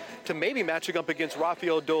sudden to maybe matching up against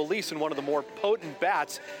Rafael Dolis in one of the more potent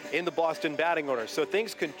bats in the Boston batting order. So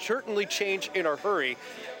things can certainly change in a hurry.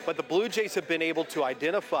 But the Blue Jays have been able to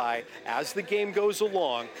identify as the game goes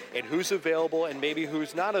along and who's available and maybe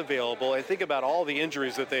who's not available. And think about all the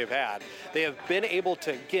injuries that they've had. They have been able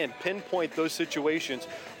to, again, pinpoint those situations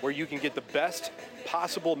where you can get the best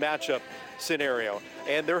possible matchup scenario.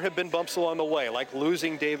 And there have been bumps along the way, like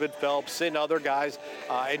losing David Phelps and other guys.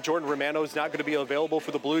 And Jordan Romano is not going to be available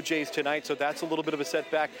for the Blue Jays tonight, so that's a little bit of a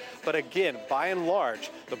setback. But again, by and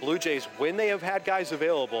large, the Blue Jays, when they have had guys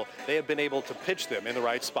available, they have been able to pitch them in the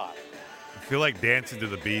right spot. I feel like dancing to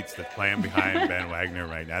the beats that's playing behind Ben Wagner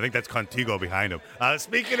right now. I think that's Contigo behind him.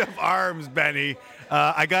 Speaking of arms, Benny,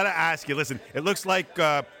 I got to ask you, listen, it looks like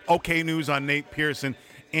okay news on Nate Pearson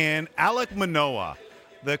and Alek Manoah.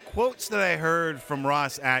 The quotes that I heard from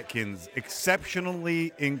Ross Atkins,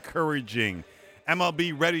 exceptionally encouraging.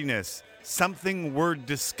 MLB readiness, something we're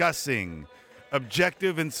discussing.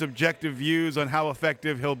 Objective and subjective views on how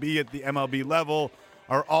effective he'll be at the MLB level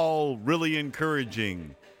are all really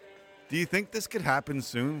encouraging. Do you think this could happen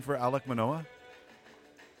soon for Alek Manoah?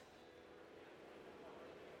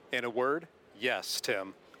 In a word, yes,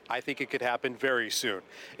 Tim. I think it could happen very soon.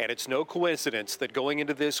 And it's no coincidence that going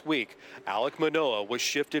into this week, Alek Manoah was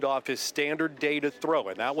shifted off his standard day to throw,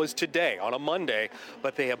 and that was today on a Monday,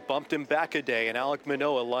 but they have bumped him back a day, and Alek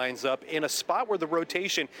Manoah lines up in a spot where the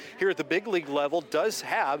rotation here at the big league level does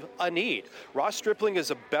have a need. Ross Stripling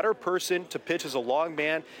is a better person to pitch as a long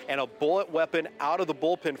man and a bullet weapon out of the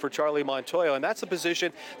bullpen for Charlie Montoyo, and that's a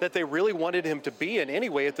position that they really wanted him to be in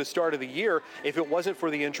anyway at the start of the year if it wasn't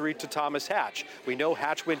for the injury to Thomas Hatch. We know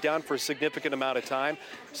Hatch went down for a significant amount of time,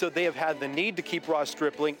 so they have had the need to keep Ross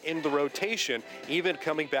Stripling in the rotation, even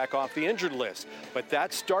coming back off the injured list. But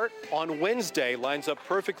that start on Wednesday lines up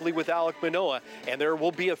perfectly with Alek Manoah, and there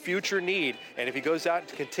will be a future need. And if he goes out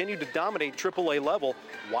to continue to dominate AAA level,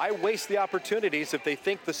 why waste the opportunities if they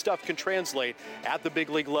think the stuff can translate at the big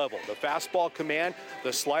league level? The fastball command,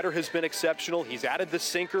 the slider has been exceptional. He's added the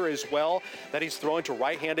sinker as well that he's throwing to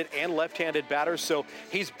right-handed and left-handed batters, so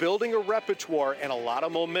he's building a repertoire and a lot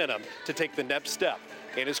of momentum to take the next step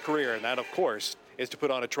in his career, and that, of course, is to put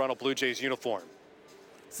on a Toronto Blue Jays uniform.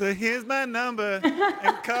 So here's my number,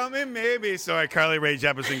 and call me maybe. Sorry, Carly Rae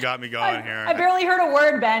Jepsen got me going here. I barely heard a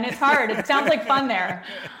word, Ben. It's hard. It sounds like fun there.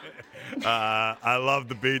 I love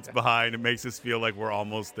the beats behind. It makes us feel like we're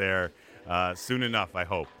almost there. Soon enough, I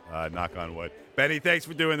hope. Knock on wood. Benny, thanks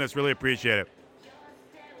for doing this. Really appreciate it.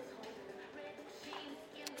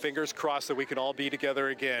 Fingers crossed that we can all be together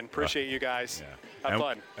again. Appreciate you guys. Yeah. Have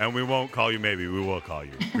fun. And we won't call you maybe. We will call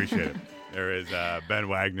you. Appreciate it. There is Ben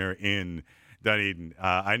Wagner in Dunedin.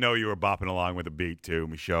 I know you were bopping along with the beat too,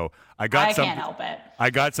 Michaud. I can't help it. I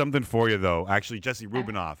got something for you though. Actually, Jesse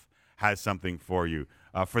Rubinoff has something for you.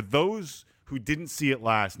 For those who didn't see it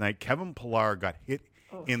last night, Kevin Pillar got hit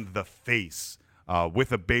in the face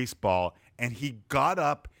with a baseball, and he got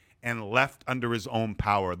up and left under his own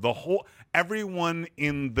power. Everyone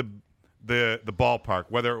in the ballpark,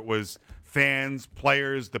 whether it was fans,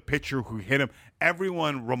 players, the pitcher who hit him,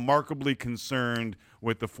 everyone remarkably concerned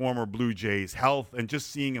with the former Blue Jays' health, and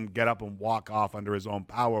just seeing him get up and walk off under his own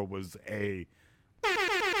power was a...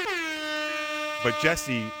 But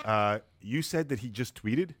Jesse, you said that he just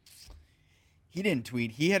tweeted? He didn't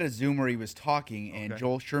tweet. He had a Zoom where he was talking, and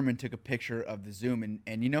Joel Sherman took a picture of the Zoom.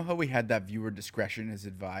 And you know how we had that viewer discretion is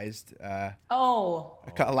advised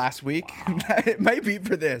last week? Wow. It might be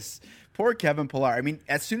for this. Poor Kevin Pillar. I mean,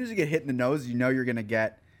 as soon as you get hit in the nose, you know you're going to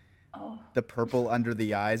get the purple under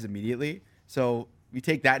the eyes immediately. So you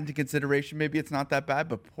take that into consideration. Maybe it's not that bad,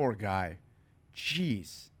 but poor guy.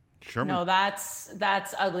 Jeez. Sherman. No, that's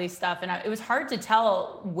ugly stuff. And it was hard to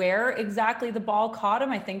tell where exactly the ball caught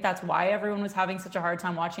him. I think that's why everyone was having such a hard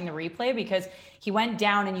time watching the replay, because he went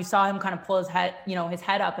down and you saw him kind of pull his head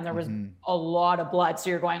up, and there was a lot of blood.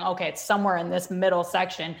 So you're going, okay, it's somewhere in this middle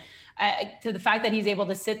section. To the fact that he's able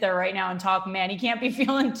to sit there right now and talk, man, he can't be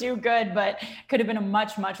feeling too good, but could have been a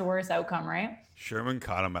much, much worse outcome, right? Sherman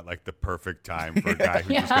caught him at like the perfect time for a guy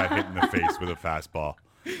who just got hit in the face with a fastball.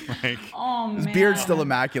 Like, his beard's still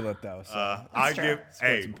immaculate though. So I give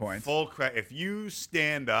some points. Full credit. If you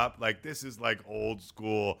stand up, like this is like old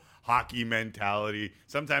school hockey mentality.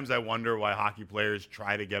 Sometimes I wonder why hockey players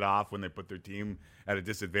try to get off when they put their team at a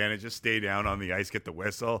disadvantage. Just stay down on the ice, get the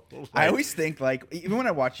whistle. I always think, like, even when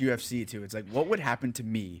I watch UFC too, it's like, what would happen to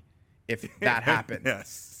me if that happened?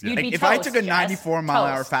 Yes. You'd Like, be if I toast, took a Jess. 94 mile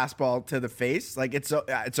an hour Toast. fastball to the face, like it's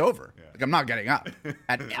over. Like I'm not getting up.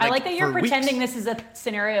 I like that you're for weeks. pretending this is a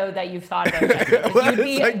scenario that you've thought about. Jesse. Like,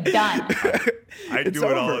 you'd be done. I do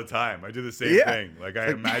it all the time. I do the same thing. Like I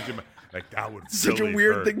imagine, like that would Such really a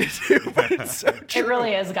weird hurt. thing to do, but it's so true. It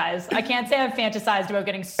really is, guys. I can't say I've fantasized about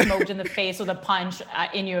getting smoked in the face with a punch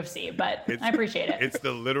in UFC, but I appreciate it. It's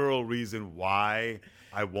the literal reason why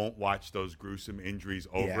I won't watch those gruesome injuries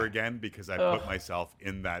over Yeah. again, because I Ugh. put myself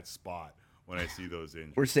in that spot when I see those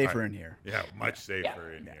injuries. We're safer All in here. Yeah, much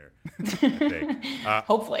safer in here. I think.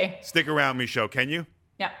 Hopefully. Stick around, Michaud, can you?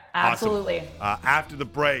 Yeah, Awesome. absolutely. After the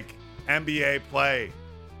break, NBA play,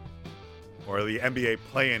 or the NBA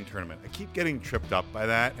play-in tournament. I keep getting tripped up by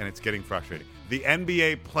that, and it's getting frustrating. The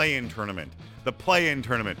NBA play-in tournament. The play-in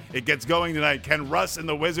tournament. It gets going tonight. Can Russ and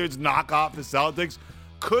the Wizards knock off the Celtics?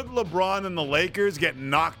 Could LeBron and the Lakers get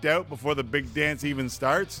knocked out before the big dance even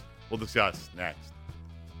starts? We'll discuss next.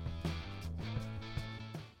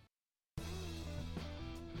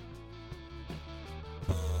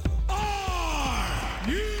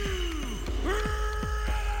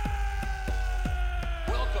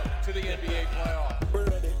 Welcome to the NBA playoff. We're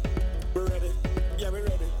ready. We're ready. Yeah, we're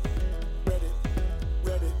ready. Ready.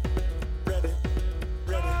 Ready. Ready.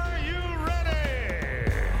 Ready. Are you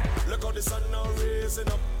ready? Look how the sun now raising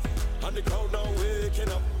up, and the crowd now waking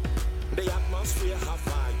up. The atmosphere have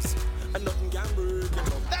vibes, and nothing can break it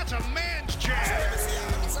up. That's a man's So jam. let me see your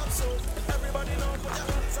hands up, so everybody know put your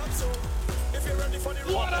hands up, so if you're ready for the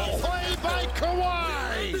road. What a play by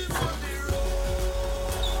Kawhi.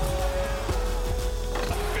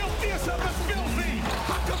 The filthiest of the filthy.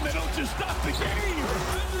 How come they don't just stop the game?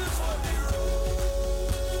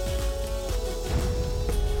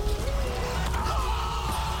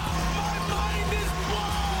 My mind is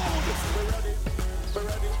blown. We're ready. We're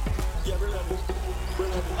ready. Yeah, we're ready. We're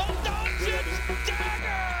ready. A Doncic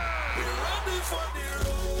dagger. We're ready for the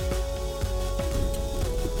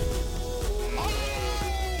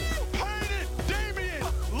Oh, heard it, Damian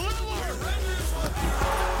Lillard.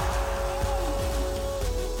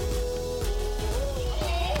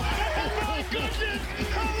 Oh, my goodness.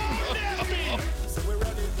 Come on, Damian. So we're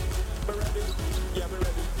ready. We're ready. Yeah, we're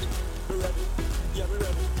ready. We're ready. Yeah, we're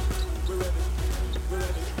ready. We're ready. We're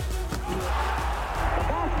ready. The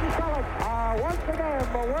Boston Celtics are once again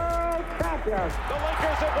the world champions. The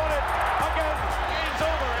Lakers have won it again. Game's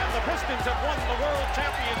over, and the Pistons have won the world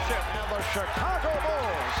championship. And the Chicago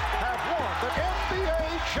Bulls have won the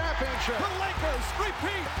NBA championship. The Lakers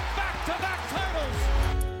repeat back-to-back titles.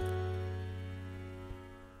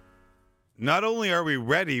 Not only are we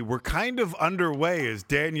ready, we're kind of underway as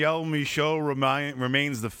Danielle Michaud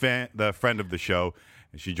remains the friend of the show.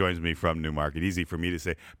 And she joins me from Newmarket. Easy for me to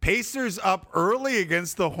say. Pacers up early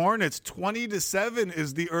against the Hornets. 20-7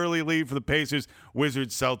 is the early lead for the Pacers.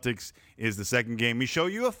 Wizards Celtics is the second game. Michaud,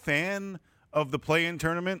 you a fan of the play-in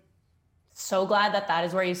tournament? So glad that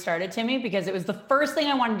is where you started, Timmy, because it was the first thing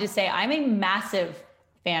I wanted to say. I'm a massive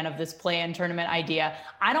fan of this play-in tournament idea.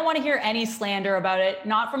 I don't want to hear any slander about it,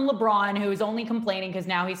 not from LeBron, who's only complaining because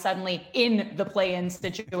now he's suddenly in the play-in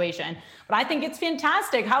situation. But I think it's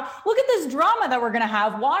fantastic. Look at this drama that we're going to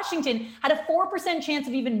have. Washington had a 4% chance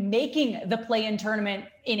of even making the play-in tournament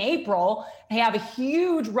in April. They have a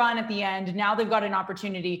huge run at the end. Now they've got an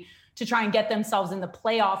opportunity to try and get themselves in the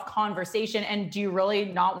playoff conversation. And do you really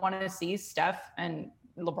not want to see Steph and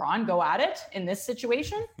LeBron go at it in this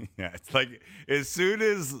situation? Yeah, it's like as soon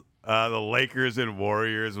as the Lakers and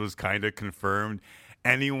Warriors was kind of confirmed,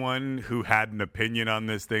 anyone who had an opinion on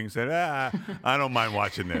this thing said, I don't mind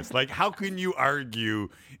watching this. Like, how can you argue?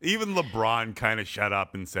 Even LeBron kind of shut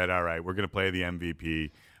up and said, all right, we're going to play the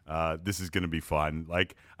MVP. This is going to be fun.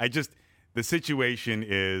 Like, the situation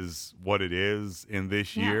is what it is in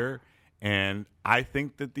this year. And I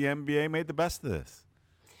think that the NBA made the best of this.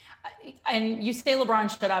 And you say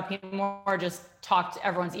LeBron shut up. He more just talked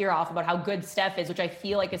everyone's ear off about how good Steph is, which I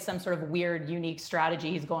feel like is some sort of weird, unique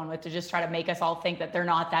strategy he's going with to just try to make us all think that they're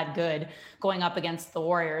not that good going up against the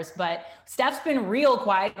Warriors. But Steph's been real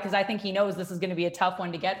quiet because I think he knows this is going to be a tough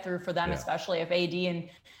one to get through for them, especially if AD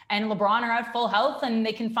and LeBron are at full health and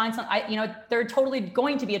they can find some, they're totally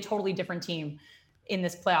going to be a totally different team in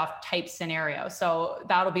this playoff type scenario. So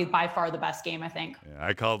that'll be by far the best game, I think. Yeah,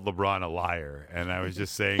 I called LeBron a liar, and I was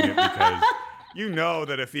just saying it because you know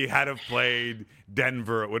that if he had have played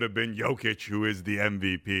Denver, it would have been Jokic, who is the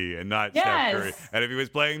MVP, and not Steph Curry. And if he was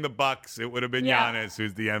playing the Bucks, it would have been Giannis,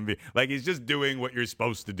 who's the MVP. Like, he's just doing what you're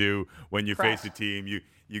supposed to do when you face a team.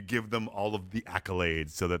 You give them all of the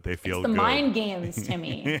accolades so that they feel good. It's the mind games,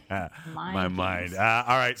 Timmy. My mind.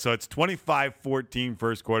 All right, so it's 25-14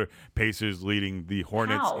 first quarter. Pacers leading the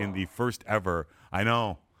Hornets in the first ever. I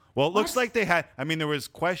know. Well, it looks like they had – I mean, there was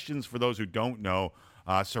questions for those who don't know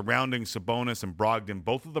surrounding Sabonis and Brogdon.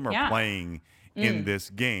 Both of them are playing in this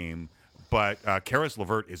game, but Karis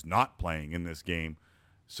LeVert is not playing in this game.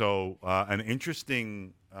 So an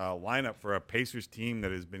interesting lineup for a Pacers team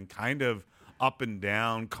that has been kind of – up and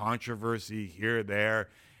down, controversy here, there.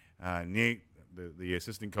 Nate, the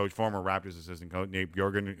assistant coach, former Raptors assistant coach, Nate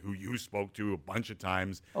Bjorgen, who you spoke to a bunch of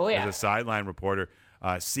times as a sideline reporter,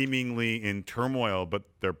 seemingly in turmoil, but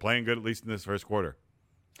they're playing good, at least in this first quarter.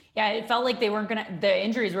 Yeah, it felt like the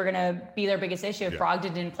injuries were going to be their biggest issue. If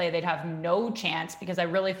Brogdon didn't play, they'd have no chance, because I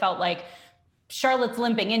really felt like Charlotte's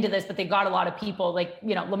limping into this, but they got a lot of people like,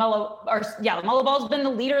 LaMelo Ball's been the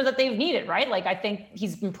leader that they've needed, right? Like, I think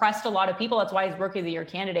he's impressed a lot of people. That's why he's Rookie of the Year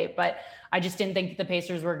candidate. But I just didn't think that the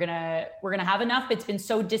Pacers were gonna have enough. It's been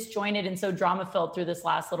so disjointed and so drama filled through this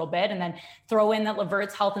last little bit. And then throw in that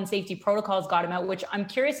LeVert's health and safety protocols got him out, which I'm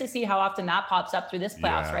curious to see how often that pops up through this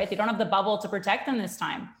playoffs, right? They don't have the bubble to protect them this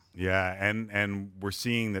time. Yeah, and we're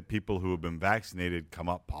seeing that people who have been vaccinated come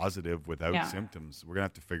up positive without symptoms. We're going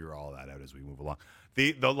to have to figure all that out as we move along.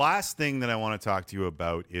 The last thing that I want to talk to you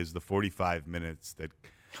about is the 45 minutes that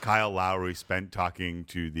Kyle Lowry spent talking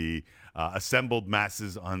to the assembled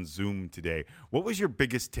masses on Zoom today. What was your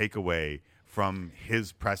biggest takeaway from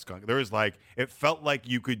his press conference? There was it felt like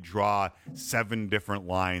you could draw 7 different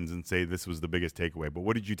lines and say this was the biggest takeaway, but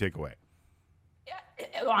what did you take away?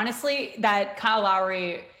 Honestly, that Kyle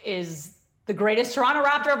Lowry is the greatest Toronto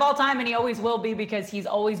Raptor of all time, and he always will be, because he's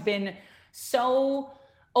always been so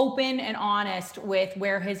open and honest with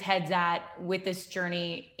where his head's at with this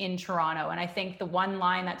journey in Toronto. And I think the one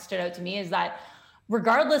line that stood out to me is that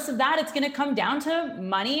regardless of that, it's going to come down to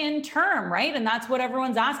money and term, right? And that's what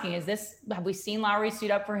everyone's asking. Have we seen Lowry suit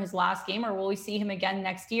up for his last game, or will we see him again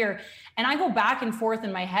next year? And I go back and forth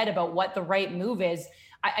in my head about what the right move is.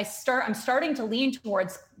 I'm starting to lean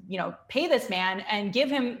towards, pay this man and give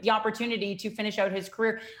him the opportunity to finish out his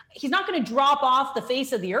career. He's not going to drop off the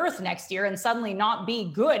face of the earth next year and suddenly not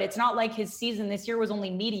be good. It's not like his season this year was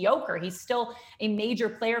only mediocre. He's still a major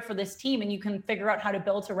player for this team, and you can figure out how to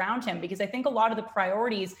build around him, because I think a lot of the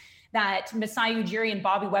priorities that Masai Ujiri and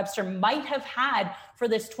Bobby Webster might have had for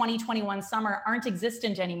this 2021 summer aren't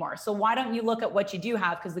existent anymore. So why don't you look at what you do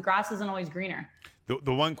have? Because the grass isn't always greener.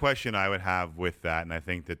 The one question I would have with that, and I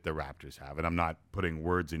think that the Raptors have, and I'm not putting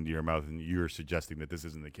words into your mouth and you're suggesting that this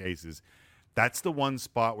isn't the case, is that's the one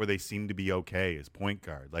spot where they seem to be okay is point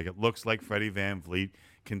guard. Like, it looks like Freddie VanVleet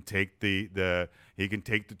can take he can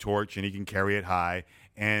take the torch and he can carry it high,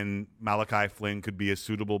 and Malachi Flynn could be a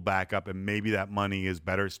suitable backup, and maybe that money is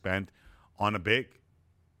better spent on a big.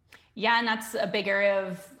 Yeah, and that's a big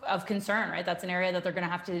area of concern, right? That's an area that they're going to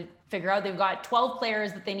have to figure out. They've got 12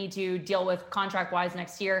 players that they need to deal with contract-wise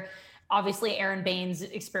next year. Obviously, Aaron Baines'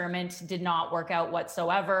 experiment did not work out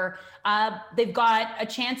whatsoever. They've got a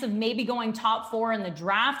chance of maybe going top 4 in the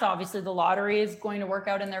draft. Obviously, the lottery is going to work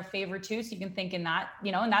out in their favor too. So you can think in that,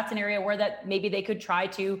 and that's an area where that maybe they could try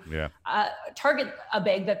to target a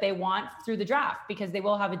big that they want through the draft, because they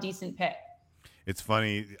will have a decent pick. It's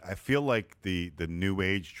funny. I feel like the new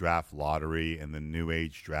age draft lottery and the new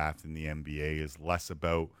age draft in the NBA is less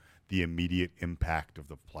about the immediate impact of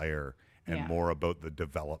the player and more about the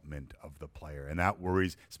development of the player. And that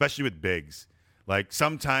worries, especially with bigs. Like,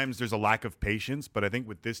 sometimes there's a lack of patience, but I think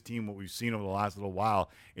with this team, what we've seen over the last little while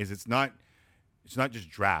is it's not just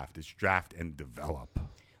draft, it's draft and develop.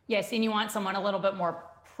 Yes, and you want someone a little bit more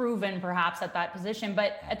proven perhaps at that position.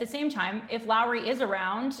 But at the same time, if Lowry is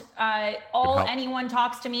around, anyone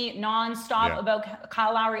talks to me nonstop about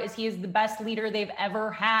Kyle Lowry is he is the best leader they've ever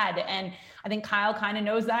had. And I think Kyle kind of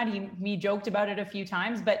knows that. He joked about it a few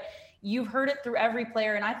times, but you've heard it through every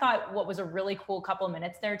player. And I thought what was a really cool couple of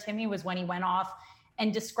minutes there, Timmy, was when he went off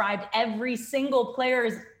and described every single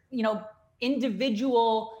player's,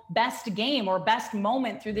 individual best game or best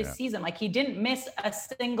moment through this season. Like, he didn't miss a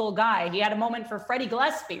single guy. He had a moment for Freddie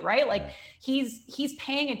Gillespie, right? Like, he's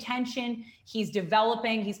paying attention, he's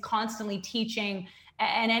developing, he's constantly teaching,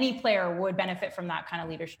 and any player would benefit from that kind of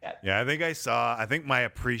leadership. Yeah, I think my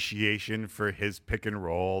appreciation for his pick and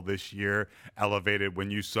roll this year elevated when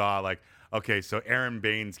you saw, like, okay, so Aaron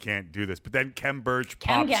Baines can't do this, but then Kem Birch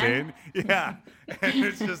pops in. Yeah. And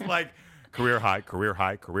it's just like career high,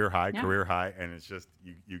 and it's just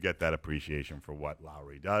you get that appreciation for what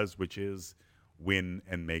Lowry does, which is win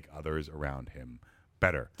and make others around him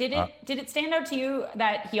better. Did it stand out to you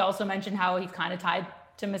that he also mentioned how he's kind of tied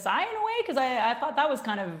to Masai in a way? Because I thought that was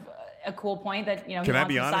kind of a cool point that, he wants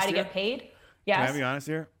Masai to get paid. Yes. Can I be honest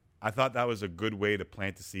here? I thought that was a good way to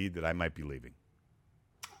plant the seed that I might be leaving.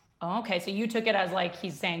 Oh, okay, so you took it as like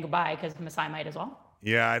he's saying goodbye because Masai might as well?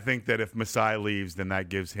 Yeah, I think that if Masai leaves, then that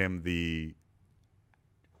gives him the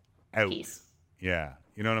out. Peace. Yeah,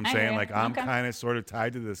 you know what I'm saying? Like, I'm kind of sort of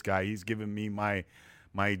tied to this guy. He's giving me my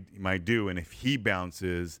due, and if he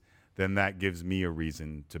bounces, then that gives me a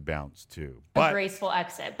reason to bounce too. But a graceful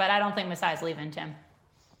exit, but I don't think Masai's leaving, Tim.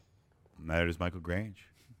 Neither does Michael Grange.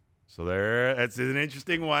 So that's an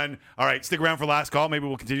interesting one. All right, stick around for last call. Maybe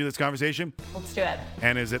we'll continue this conversation. Let's do it.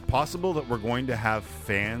 And is it possible that we're going to have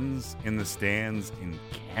fans in the stands in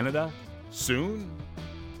Canada soon?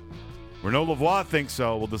 Renaud Lavoie thinks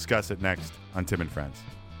so. We'll discuss it next on Tim and Friends.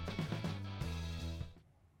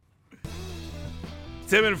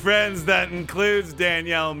 Tim and Friends, that includes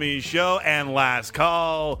Danielle Michaud and Last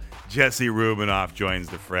Call. Jesse Rubinoff joins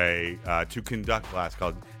the fray to conduct Last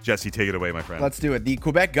Call. Jesse, take it away, my friend. Let's do it. The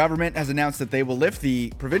Quebec government has announced that they will lift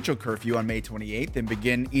the provincial curfew on May 28th and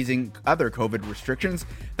begin easing other COVID restrictions.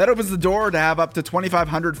 That opens the door to have up to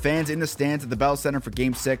 2,500 fans in the stands at the Bell Center for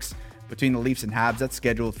Game 6 between the Leafs and Habs. That's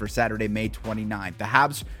scheduled for Saturday, May 29th. The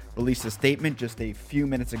Habs released a statement just a few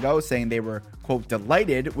minutes ago saying they were, quote,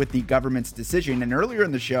 delighted with the government's decision. And earlier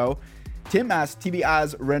in the show, Tim asked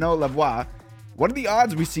TBI's Renaud Lavoie, what are the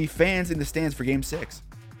odds we see fans in the stands for Game 6?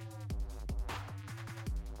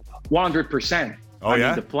 100%. Oh,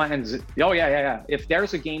 yeah? The plans. Oh, yeah. If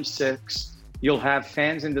there's a Game 6, you'll have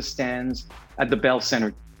fans in the stands at the Bell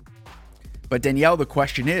Center. But Danielle, the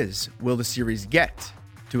question is, will the series get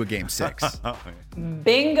to a Game 6?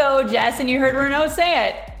 Bingo, Jess, and you heard Renaud say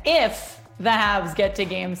it. If the Habs get to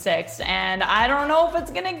Game 6, and I don't know if it's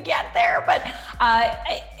going to get there, but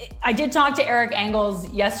I did talk to Eric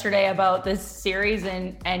Engels yesterday about this series,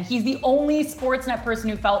 and he's the only Sportsnet person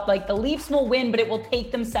who felt like the Leafs will win, but it will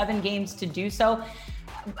take them 7 games to do so.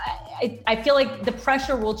 I feel like the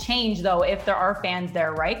pressure will change, though, if there are fans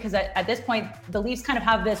there, right? Because at this point, the Leafs kind of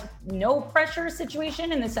have this no pressure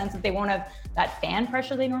situation in the sense that they won't have that fan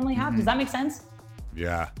pressure they normally have. Mm-hmm. Does that make sense?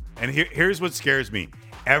 Yeah. And here's what scares me.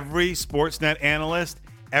 Every Sportsnet analyst,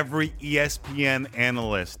 every ESPN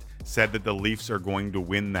analyst said that the Leafs are going to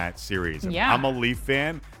win that series. If I'm a Leaf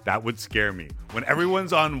fan, that would scare me. When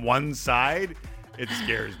everyone's on one side, it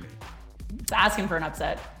scares me. It's asking for an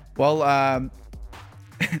upset. Well,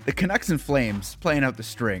 the Canucks and Flames playing out the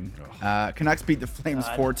string. Canucks beat the Flames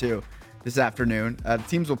 4-2 this afternoon. The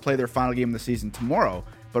teams will play their final game of the season tomorrow,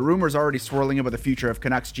 but rumors already swirling about the future of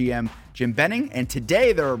Canucks GM Jim Benning. And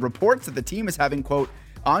today there are reports that the team is having, quote,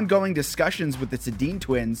 ongoing discussions with the Sedin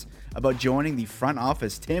twins about joining the front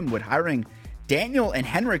office. Tim, would hiring Daniel and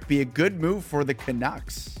Henrik be a good move for the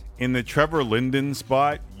Canucks? In the Trevor Linden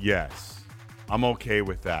spot, yes. I'm okay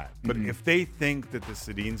with that. But if they think that the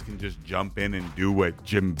Sedins can just jump in and do what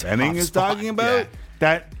Jim Benning is talking about,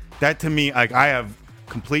 that to me, like, I have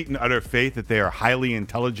complete and utter faith that they are highly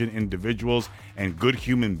intelligent individuals and good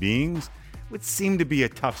human beings, would seem to be a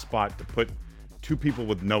tough spot to put two people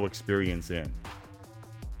with no experience in.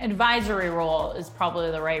 Advisory role is probably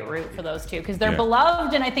the right route for those two because they're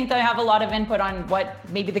beloved, and I think they have a lot of input on what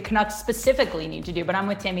maybe the Canucks specifically need to do. But I'm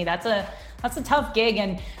with Timmy. That's a tough gig,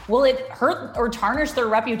 and will it hurt or tarnish their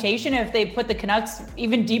reputation if they put the Canucks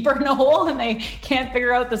even deeper in a hole and they can't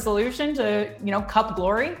figure out the solution to, cup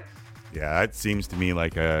glory? Yeah, it seems to me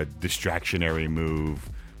like a distractionary move.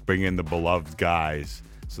 Bring in the beloved guys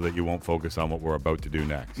so that you won't focus on what we're about to do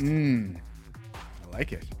next. I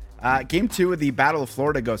like it. Game 2 of the Battle of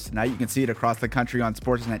Florida goes tonight. You can see it across the country on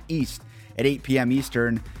Sportsnet East at 8 p.m.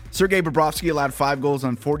 Eastern. Sergei Bobrovsky allowed 5 goals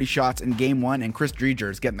on 40 shots in Game 1, and Chris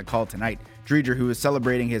Driedger is getting the call tonight. Driedger, who is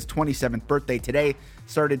celebrating his 27th birthday today,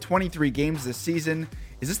 started 23 games this season.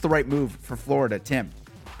 Is this the right move for Florida, Tim?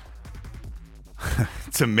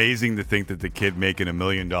 It's amazing to think that the kid making $1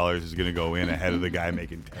 million is going to go in ahead of the guy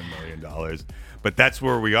making $10 million. But that's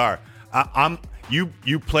where we are.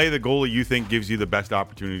 You play the goalie you think gives you the best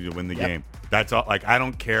opportunity to win the game. That's all. Like, I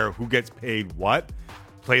don't care who gets paid what.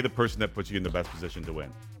 Play the person that puts you in the best position to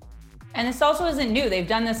win. And this also isn't new. They've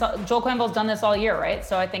done this. Joel Quenneville's done this all year, right?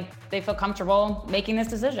 So I think they feel comfortable making this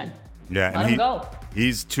decision. Yeah, Let him go.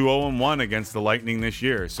 He's 2-0-1 against the Lightning this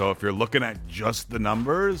year. So if you're looking at just the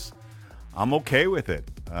numbers, I'm okay with it.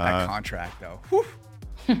 That contract, though. Whew.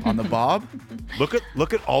 On the Bob. Look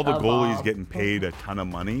at all the Oh, goalies Bob. getting paid a ton of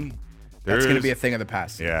money. That's going to be a thing of the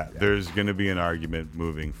past. Yeah, there's going to be an argument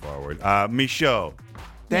moving forward. Michaud,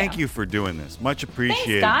 thank you for doing this. Much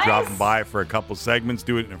appreciated. Thanks, guys. Dropping by for a couple segments,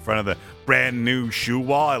 do it in front of the brand new shoe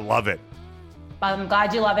wall. I love it. I'm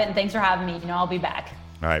glad you love it, and thanks for having me. I'll be back.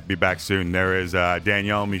 All right, be back soon. There is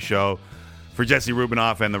Danielle Michaud for Jesse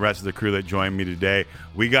Rubinoff and the rest of the crew that joined me today.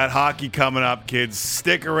 We got hockey coming up, kids.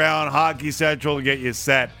 Stick around. Hockey Central to get you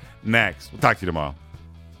set next. We'll talk to you tomorrow.